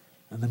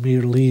 And the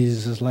mere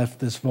lees has left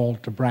this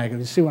vault to brag.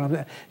 You see what I'm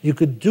saying? You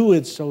could do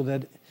it so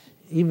that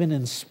even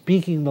in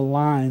speaking the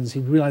lines,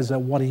 he'd realize that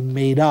what he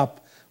made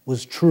up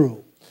was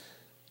true.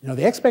 You know,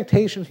 the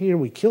expectation here,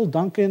 we killed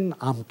Duncan,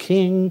 I'm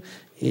king,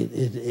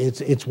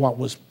 it's what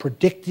was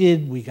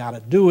predicted, we got to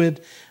do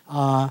it.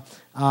 And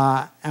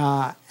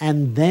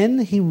then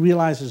he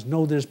realizes,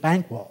 no, there's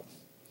Banquo.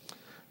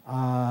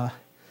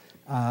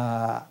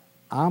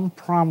 I'm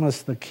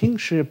promised the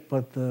kingship,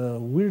 but the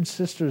weird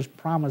sisters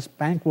promised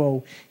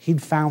Banquo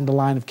he'd found the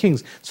line of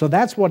kings. So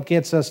that's what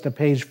gets us to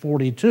page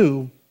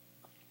 42.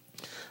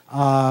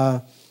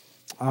 Again,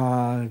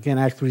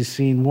 Act 3,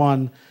 Scene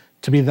 1.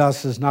 To be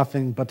thus is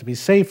nothing but to be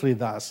safely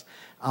thus.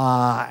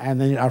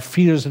 And then our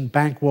fears in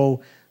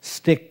Banquo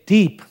stick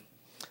deep.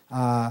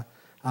 And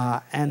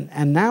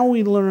now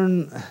we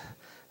learn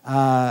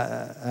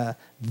the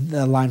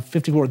line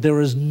 54. There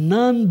is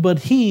none but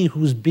he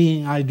whose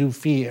being I do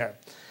fear.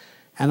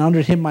 And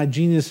under him my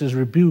genius is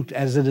rebuked,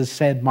 as it is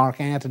said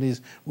Mark Antony's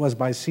was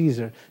by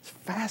Caesar. It's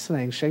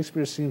fascinating.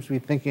 Shakespeare seems to be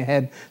thinking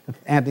ahead to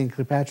Antony and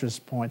Cleopatra's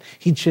point.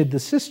 He chid the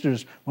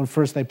sisters when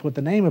first they put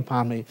the name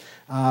upon me.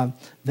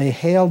 They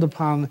hailed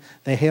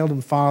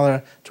him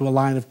father to a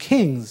line of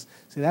kings.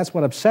 See, that's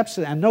what upsets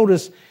it. And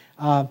notice,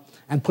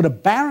 and put a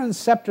barren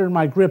scepter in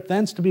my grip,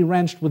 thence to be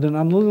wrenched with an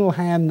unlittle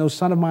hand, no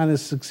son of mine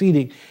is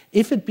succeeding.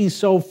 If it be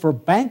so, for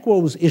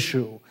Banquo's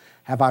issue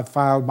have I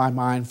filed my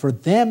mind. For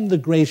them, the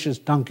gracious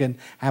Duncan,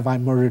 have I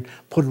murdered.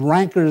 Put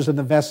rancors in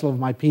the vessel of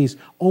my peace,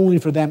 only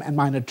for them, and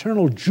mine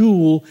eternal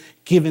jewel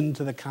given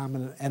to the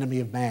common enemy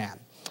of man.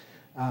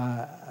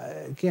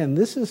 Again,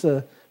 this is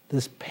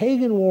this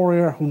pagan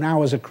warrior who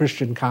now has a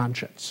Christian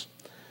conscience,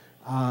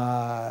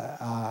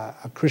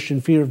 a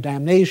Christian fear of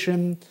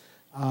damnation,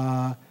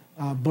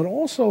 but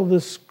also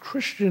this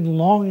Christian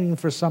longing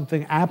for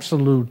something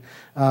absolute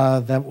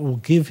that will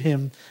give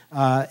him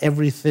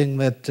everything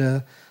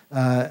that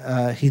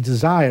he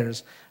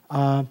desires.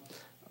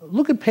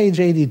 Look at page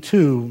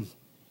 82.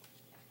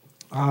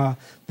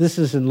 This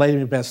is in Lady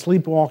Macbeth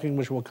Sleepwalking,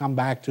 which we'll come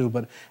back to,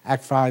 but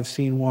Act 5,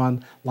 Scene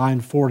 1,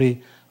 line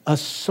 40. A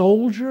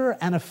soldier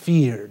and a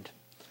feared.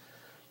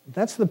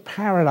 That's the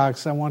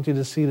paradox I want you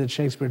to see that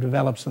Shakespeare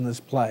develops in this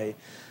play.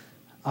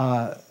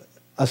 A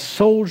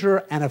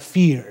soldier and a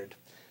feared.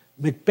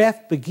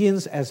 Macbeth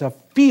begins as a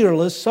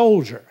fearless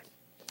soldier.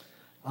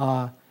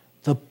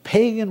 The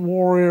pagan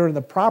warrior in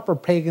the proper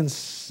pagan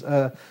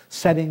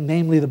setting,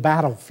 namely the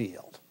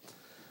battlefield.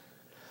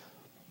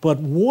 But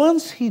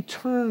once he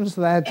turns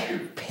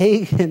that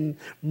pagan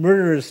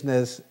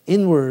murderousness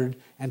inward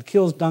and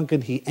kills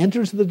Duncan, he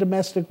enters the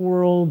domestic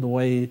world the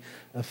way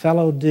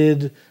Othello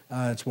did.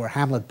 It's where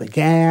Hamlet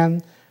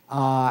began.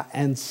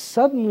 And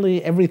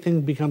suddenly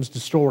everything becomes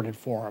distorted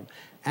for him.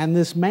 And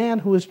this man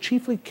who is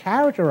chiefly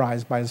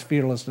characterized by his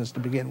fearlessness to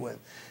begin with,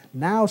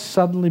 now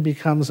suddenly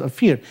becomes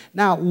afeared.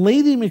 Now,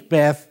 Lady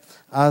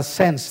Macbeth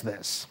sensed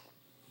this.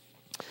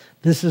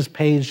 This is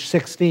page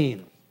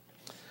 16.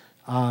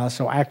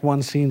 So Act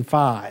 1, Scene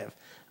 5.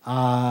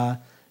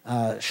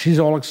 She's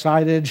all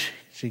excited.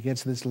 She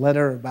gets this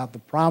letter about the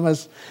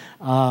promise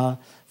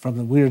from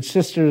the weird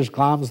sisters.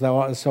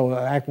 So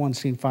Act 1,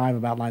 Scene 5,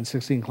 about line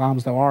 16.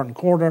 Clams thou art in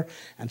quarter,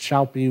 and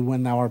shalt be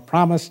when thou art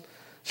promised.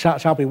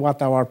 Shalt be what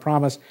thou art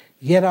promised.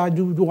 Yet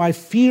do I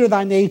fear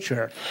thy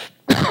nature.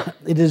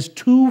 It is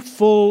too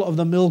full of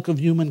the milk of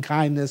human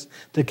kindness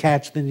to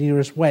catch the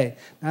nearest way.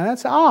 Now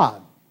that's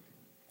odd.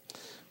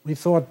 We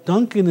thought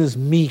Duncan is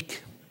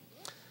meek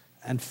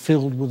and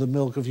filled with the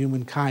milk of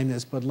human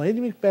kindness, but Lady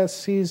Macbeth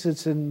sees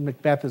it's in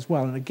Macbeth as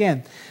well. And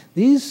again,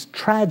 these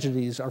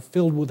tragedies are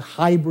filled with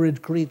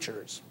hybrid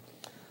creatures.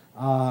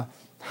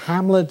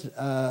 Hamlet,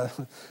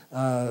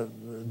 the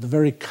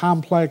very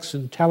complex,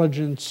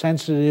 intelligent,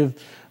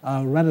 sensitive,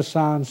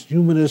 Renaissance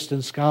humanist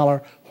and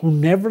scholar, who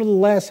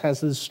nevertheless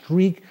has this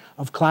streak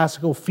of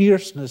classical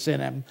fierceness in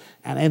him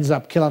and ends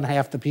up killing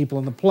half the people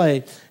in the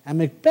play. And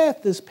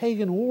Macbeth, this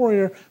pagan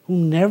warrior, who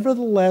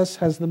nevertheless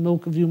has the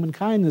milk of human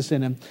kindness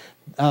in him.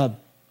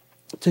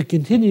 To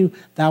continue,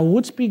 thou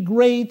wouldst be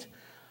great,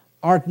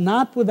 art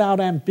not without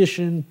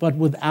ambition, but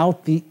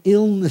without the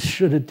illness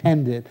should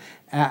attend it.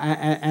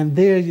 And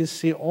there you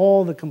see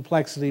all the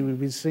complexity. We've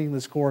been seeing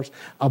this course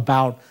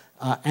about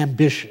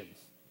ambition.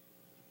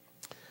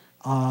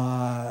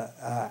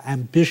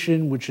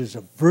 Ambition, which is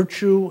a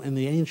virtue in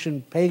the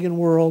ancient pagan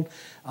world.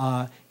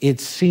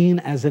 It's seen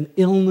as an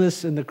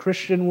illness in the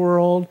Christian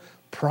world.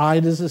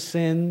 Pride is a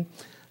sin.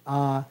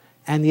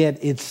 And yet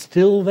it's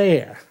still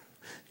there.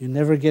 You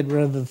never get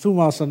rid of the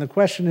thumos. And the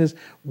question is,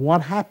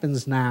 what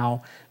happens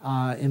now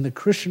in the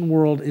Christian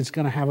world? It's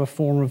going to have a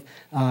form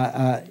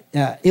of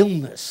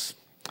illness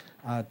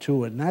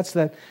to it. And that's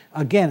that,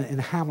 again, in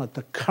Hamlet,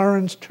 the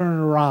currents turn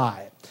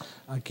awry.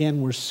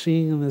 Again, we're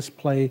seeing in this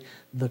play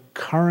the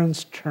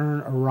currents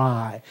turn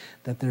awry,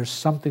 that there's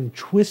something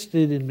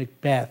twisted in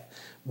Macbeth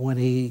when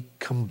he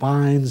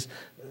combines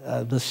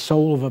the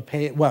soul of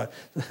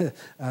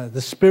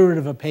the spirit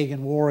of a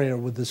pagan warrior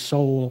with the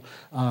soul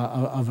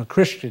of a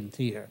Christian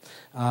here.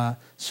 Again,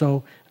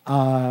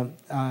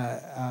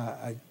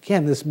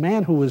 this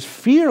man who was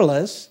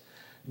fearless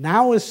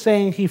now is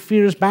saying he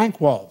fears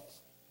Banquo.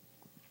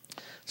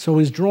 So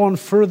he's drawn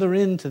further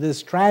into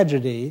this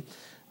tragedy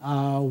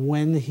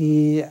when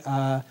he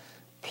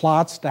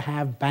plots to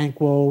have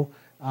Banquo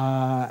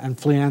and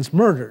Fleance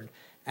murdered.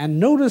 And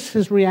notice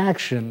his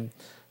reaction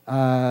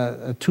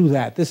to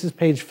that. This is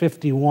page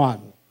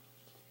 51,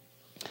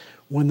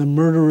 when the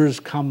murderers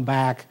come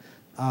back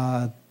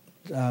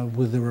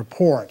with the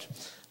report.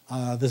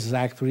 This is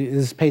Act 3.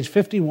 This is page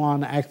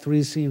 51, Act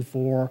 3, Scene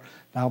 4,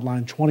 about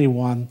line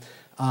 21,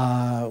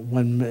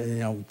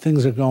 when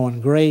things are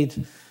going great.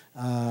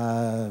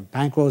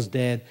 Banquo's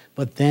dead,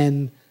 but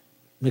then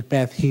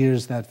Macbeth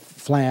hears that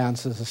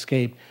Fleance has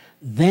escaped.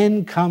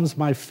 Then comes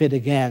my fit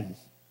again.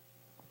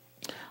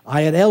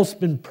 I had else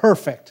been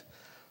perfect,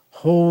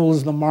 whole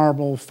as the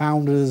marble,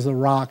 founded as the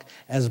rock,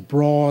 as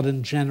broad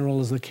and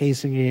general as the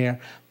casing air,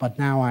 but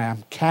now I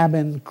am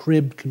cabined,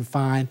 cribbed,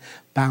 confined,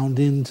 bound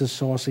into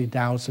saucy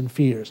doubts and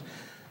fears.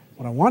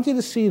 What I want you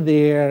to see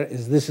there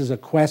is this is a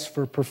quest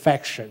for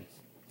perfection.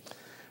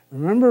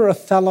 Remember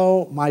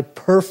Othello, my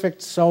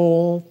perfect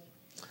soul?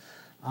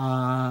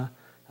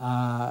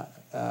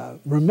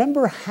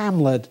 Remember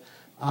Hamlet,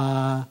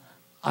 I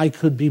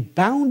could be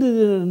bounded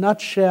in a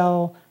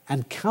nutshell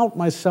and count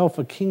myself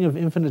a king of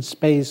infinite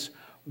space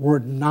were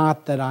it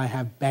not that I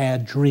have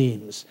bad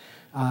dreams.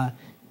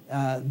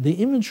 The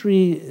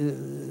imagery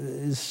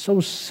is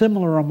so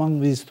similar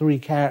among these three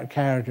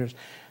characters.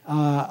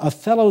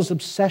 Othello's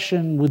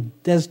obsession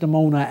with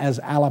Desdemona as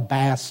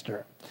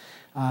alabaster.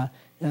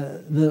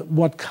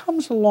 What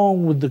comes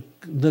along with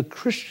the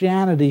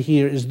Christianity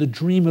here is the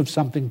dream of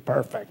something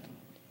perfect.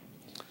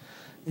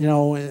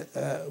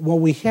 What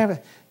we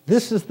have,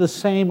 this is the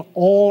same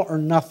all or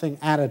nothing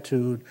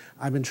attitude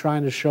I've been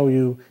trying to show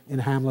you in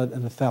Hamlet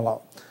and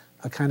Othello,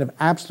 a kind of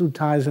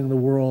absolutizing the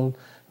world.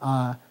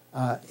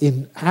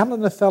 In Hamlet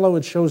and Othello,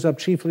 it shows up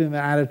chiefly in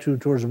their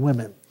attitude towards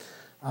women,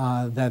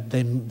 that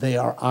they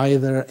are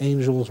either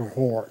angels or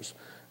whores,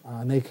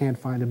 and they can't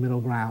find a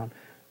middle ground.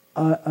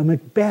 A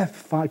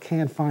Macbeth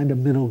can't find a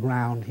middle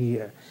ground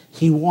here.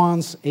 He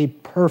wants a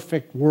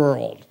perfect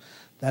world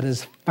that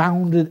is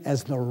founded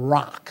as the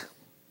rock,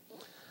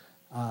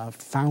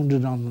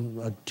 founded on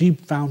a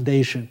deep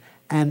foundation.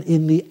 And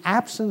in the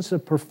absence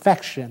of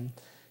perfection,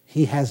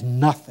 he has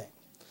nothing.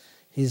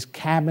 He's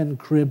cabined,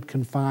 cribbed,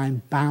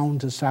 confined,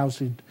 bound to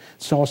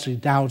saucy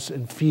doubts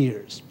and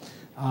fears.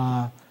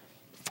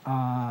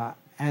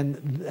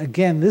 And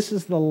again, this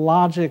is the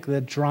logic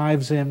that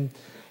drives him.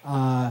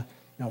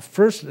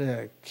 First,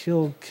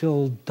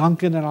 kill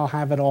Duncan and I'll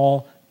have it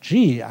all.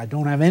 Gee, I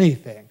don't have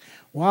anything.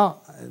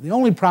 Well, the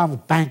only problem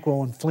with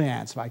Banquo and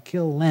Fleance, if I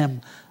kill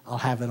them, I'll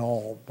have it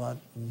all. But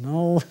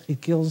no, he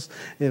kills,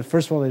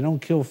 first of all, they don't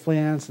kill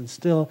Fleance, and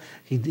still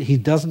he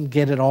doesn't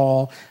get it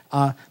all.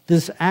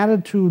 This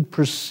attitude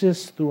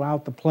persists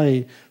throughout the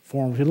play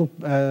for him. If you look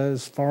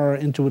as far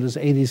into it as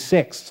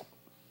 86.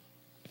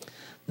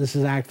 This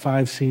is Act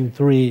 5, Scene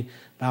 3,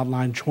 about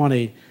line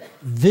 20.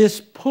 This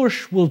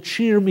push will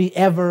cheer me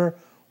ever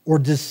or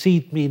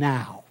deceit me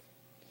now.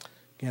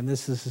 Again,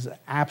 this is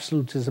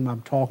absolutism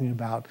I'm talking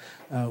about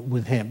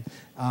with him.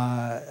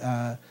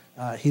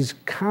 He's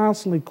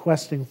constantly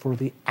questing for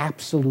the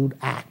absolute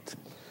act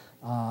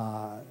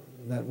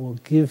that will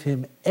give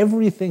him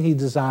everything he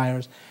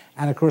desires.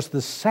 And of course,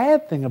 the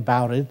sad thing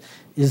about it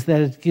is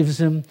that it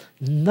gives him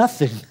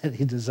nothing that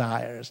he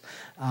desires.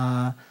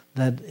 That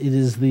it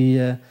is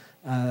the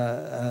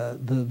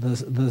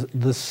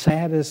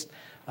saddest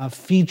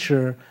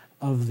feature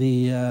of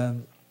the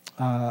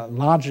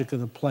logic of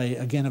the play,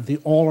 again, of the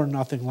all or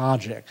nothing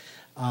logic.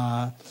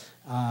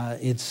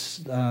 It's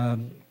the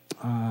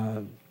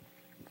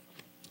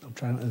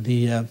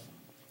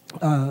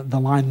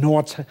line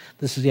noughts.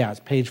 This is it's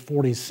page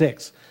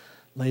 46.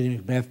 Lady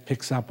Macbeth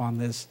picks up on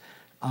this.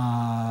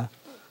 Act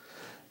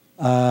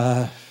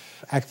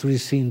 3,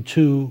 Scene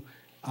 2,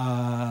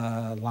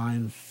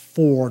 line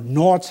For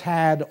naught's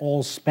had,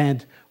 all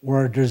spent,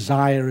 where a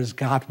desire is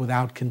got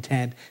without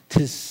content.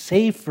 'Tis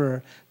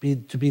safer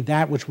to be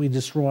that which we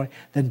destroy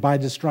than by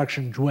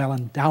destruction dwell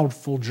in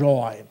doubtful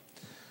joy.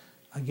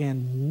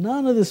 Again,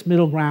 none of this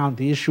middle ground.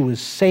 The issue is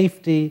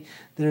safety.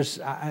 This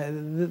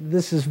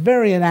is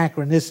very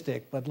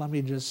anachronistic, but let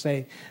me just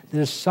say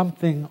there's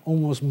something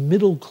almost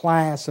middle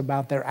class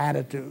about their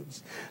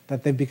attitudes,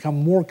 that they've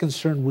become more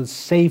concerned with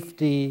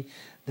safety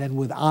than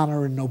with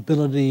honor and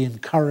nobility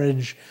and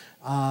courage.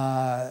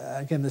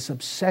 Again, this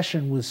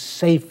obsession with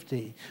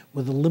safety,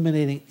 with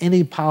eliminating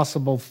any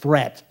possible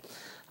threat.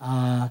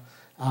 And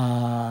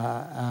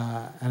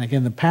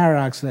again, the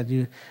paradox that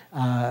you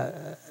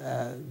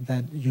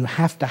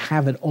have to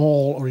have it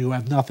all or you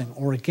have nothing.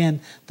 Or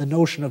again, the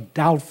notion of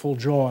doubtful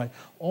joy.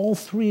 All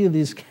three of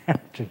these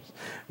characters,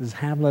 as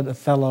Hamlet,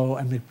 Othello,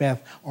 and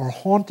Macbeth, are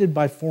haunted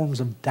by forms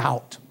of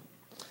doubt,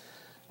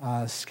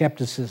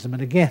 skepticism.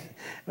 And again,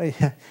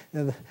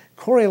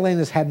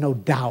 Coriolanus had no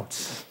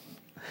doubts.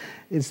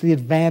 It's the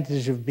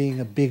advantage of being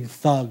a big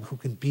thug who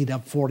can beat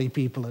up 40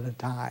 people at a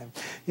time.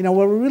 You know,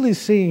 what we're really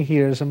seeing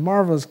here is a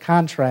marvelous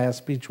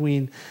contrast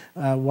between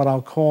what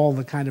I'll call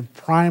the kind of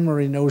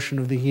primary notion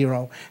of the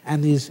hero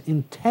and these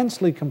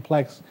intensely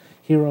complex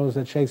heroes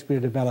that Shakespeare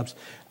develops.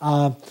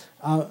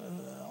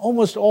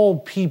 Almost all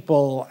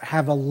people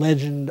have a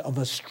legend of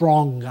a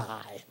strong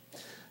guy.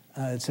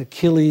 It's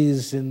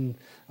Achilles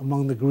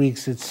among the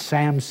Greeks, it's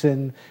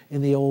Samson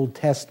in the Old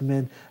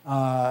Testament.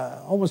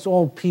 Almost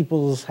all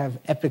peoples have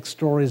epic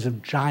stories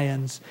of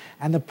giants.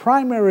 And the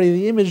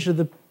image of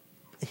the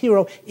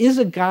hero is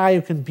a guy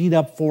who can beat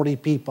up 40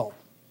 people.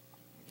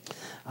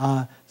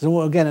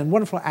 So again, a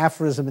wonderful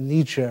aphorism in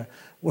Nietzsche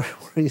where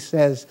he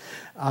says,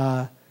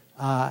 ask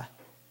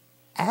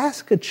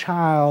a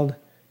child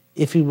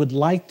if he would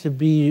like to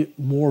be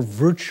more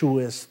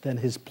virtuous than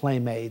his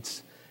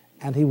playmates,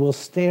 and he will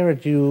stare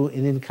at you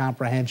in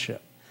incomprehension.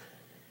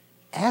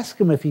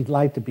 Ask him if he'd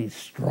like to be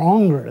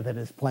stronger than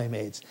his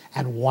playmates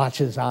and watch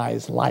his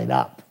eyes light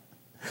up.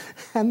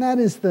 And that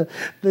is the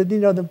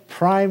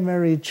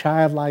primary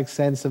childlike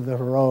sense of the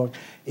heroic.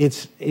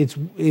 It's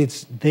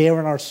there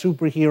in our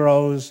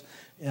superheroes.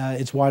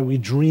 It's why we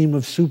dream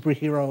of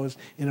superheroes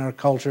in our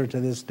culture to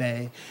this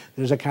day.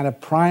 There's a kind of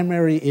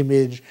primary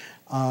image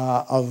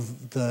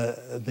of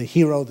the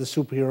hero, the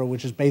superhero,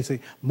 which is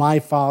basically, my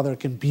father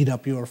can beat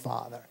up your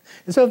father.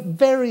 It's a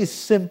very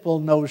simple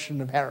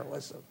notion of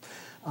heroism.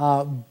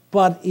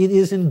 But it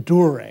is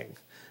enduring,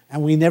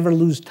 and we never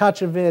lose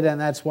touch of it,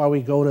 and that's why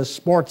we go to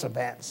sports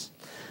events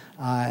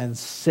and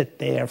sit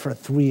there for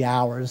 3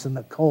 hours in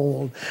the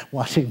cold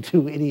watching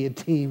two idiot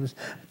teams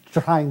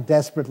trying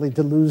desperately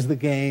to lose the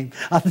game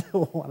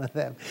until one of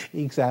them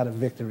ekes out a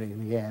victory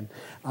in the end.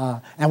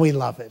 And we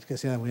love it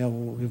because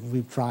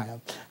we've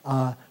triumphed.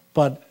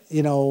 But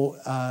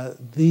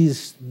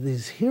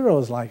these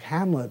heroes like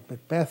Hamlet,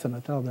 Macbeth, and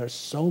Othello, they're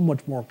so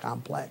much more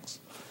complex.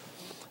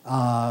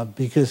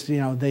 Because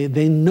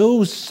they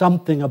know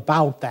something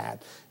about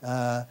that.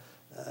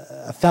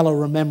 Othello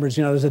remembers,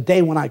 there's a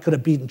day when I could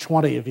have beaten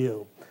 20 of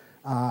you.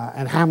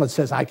 And Hamlet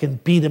says, I can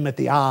beat him at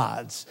the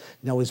odds.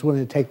 He's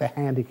willing to take the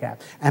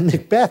handicap. And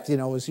Macbeth,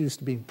 is used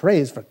to being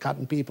praised for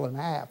cutting people in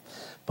half.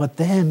 But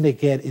then they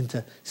get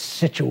into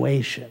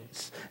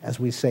situations, as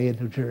we say in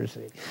New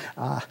Jersey.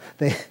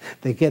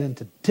 They get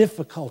into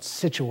difficult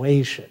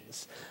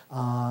situations.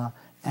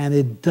 And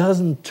it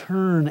doesn't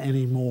turn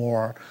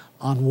anymore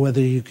on whether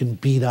you can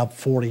beat up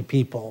 40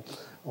 people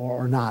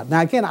or not.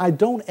 Now, again, I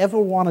don't ever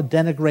want to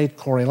denigrate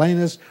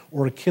Coriolanus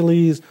or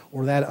Achilles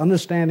or that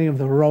understanding of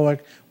the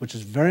heroic, which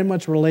is very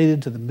much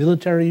related to the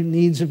military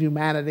needs of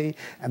humanity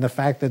and the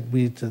fact that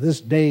we, to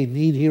this day,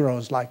 need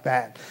heroes like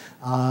that.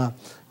 On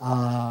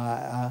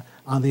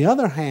the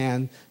other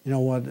hand,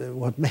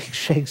 what makes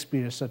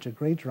Shakespeare such a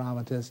great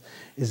dramatist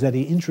is that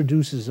he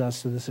introduces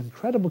us to this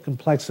incredible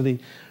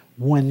complexity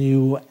when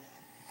you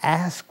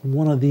ask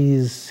one of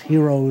these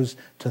heroes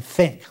to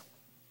think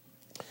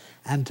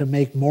and to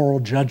make moral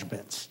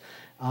judgments.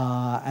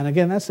 And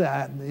again, that's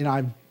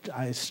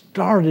I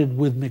started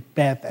with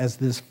Macbeth as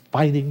this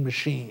fighting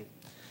machine.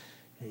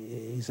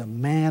 He's a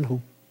man who,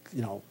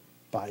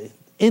 by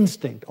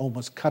instinct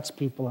almost cuts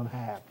people in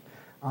half.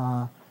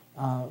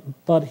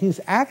 But he's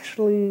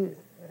actually,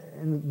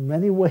 in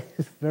many ways,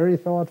 very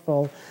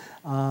thoughtful.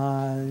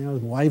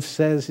 His wife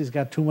says he's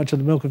got too much of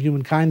the milk of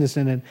human kindness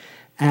in him,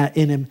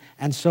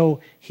 and so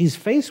he's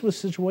faced with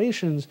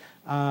situations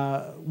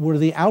where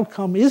the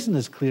outcome isn't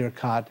as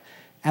clear-cut,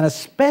 and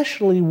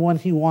especially when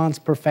he wants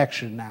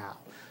perfection now.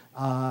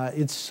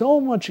 It's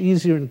so much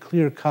easier and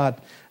clear-cut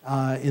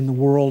in the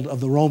world of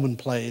the Roman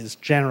plays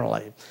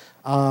generally.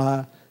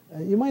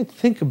 You might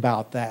think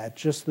about that,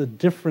 just the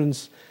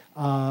difference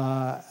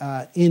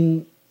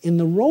in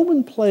the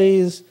Roman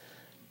plays.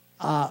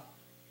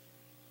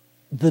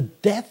 The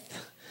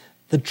death,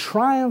 the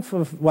triumph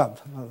of,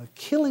 the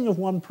killing of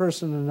one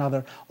person and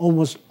another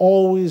almost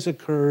always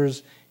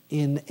occurs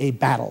in a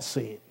battle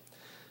scene.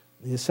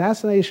 The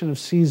assassination of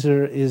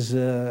Caesar is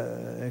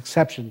an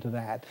exception to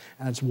that,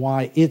 and it's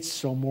why it's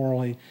so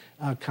morally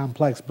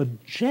complex.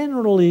 But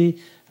generally,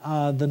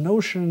 the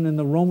notion in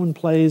the Roman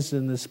plays,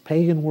 in this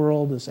pagan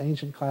world, this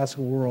ancient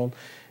classical world,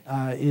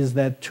 is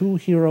that two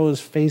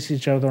heroes face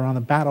each other on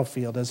the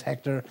battlefield as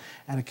Hector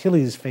and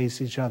Achilles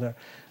face each other.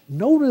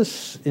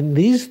 Notice in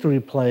these three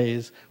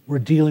plays, we're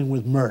dealing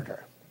with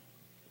murder.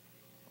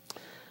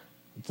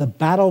 The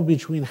battle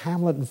between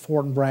Hamlet and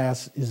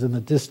Fortinbras is in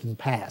the distant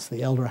past,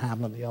 the elder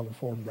Hamlet and the elder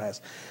Fortinbras.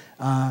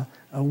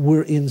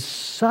 We're in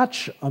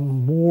such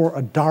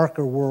a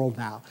darker world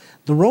now.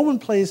 The Roman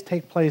plays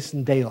take place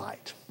in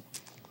daylight,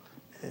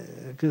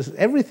 because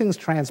everything's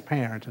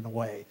transparent in a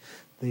way.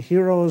 The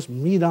heroes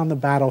meet on the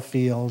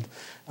battlefield.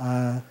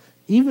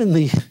 Even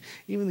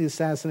the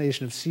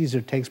assassination of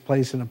Caesar takes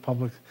place in a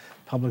public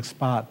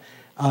spot.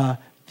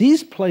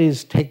 These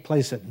plays take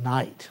place at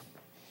night.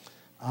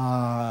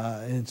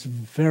 It's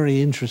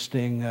very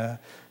interesting.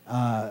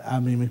 I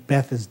mean,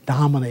 Macbeth is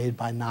dominated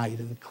by night,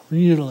 and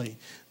clearly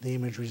the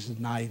imagery is at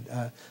night.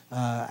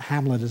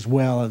 Hamlet as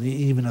well, and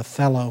even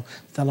Othello.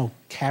 Othello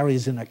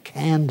carries in a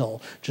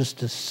candle just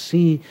to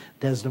see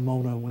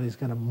Desdemona when he's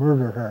going to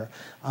murder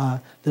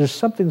her. There's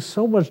something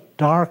so much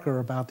darker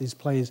about these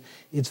plays.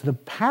 It's the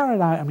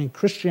paradigm. I mean,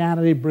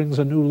 Christianity brings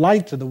a new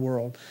light to the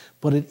world,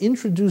 but it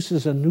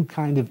introduces a new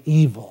kind of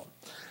evil.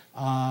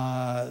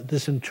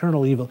 This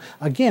internal evil.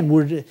 Again,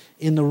 we're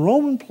in the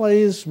Roman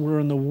plays, we're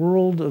in the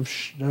world of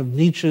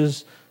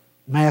Nietzsche's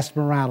mass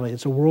morality.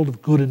 It's a world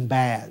of good and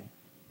bad.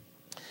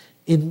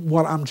 In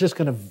what I'm just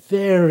going to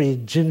very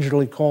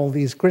gingerly call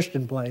these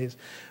Christian plays,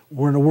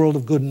 we're in a world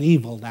of good and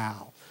evil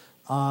now.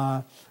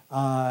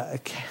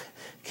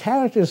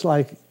 Characters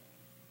like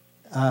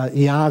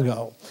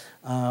Iago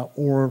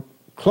or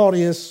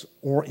Claudius,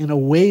 or in a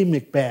way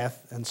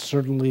Macbeth, and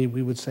certainly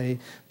we would say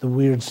the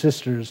Weird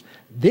Sisters,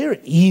 they're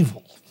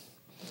evil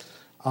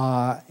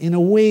in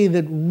a way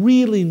that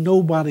really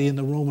nobody in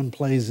the Roman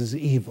plays is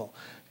evil.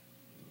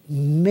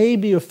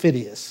 Maybe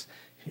Ophidius,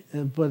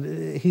 but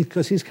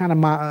because he's kind of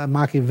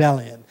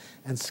Machiavellian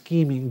and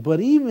scheming, but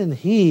even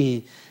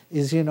he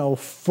is,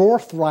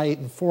 forthright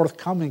and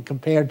forthcoming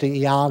compared to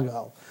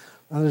Iago.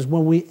 When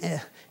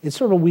it's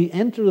sort of we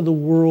enter the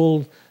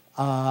world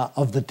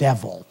of the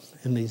devil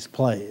in these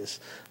plays,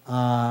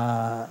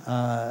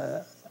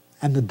 and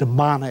the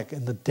demonic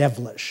and the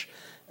devilish.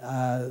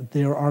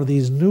 There are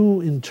these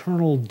new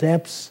internal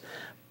depths,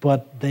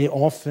 but they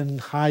often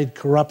hide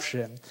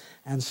corruption.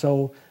 And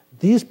so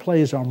these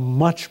plays are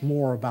much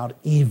more about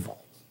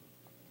evil.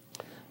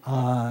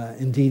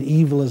 Indeed,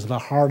 evil is the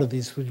heart of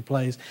these three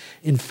plays.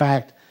 In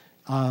fact,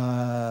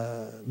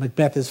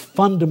 Macbeth is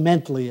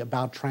fundamentally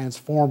about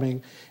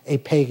transforming a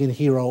pagan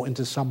hero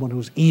into someone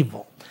who's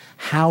evil.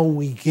 How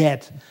we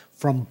get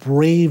from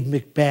brave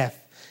Macbeth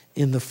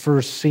in the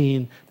first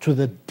scene to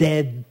the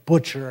dead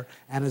butcher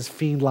and his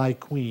fiend-like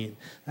queen.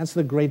 That's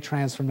the great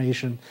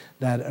transformation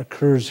that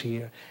occurs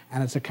here.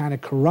 And it's a kind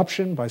of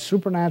corruption by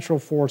supernatural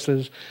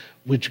forces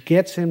which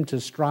gets him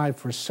to strive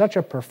for such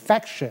a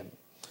perfection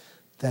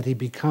that he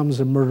becomes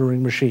a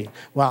murdering machine.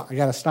 Well, I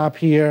got to stop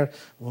here.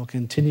 We'll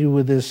continue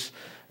with this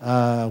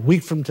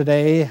week from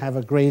today. Have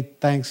a great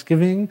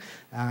Thanksgiving,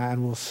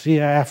 and we'll see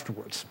you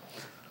afterwards.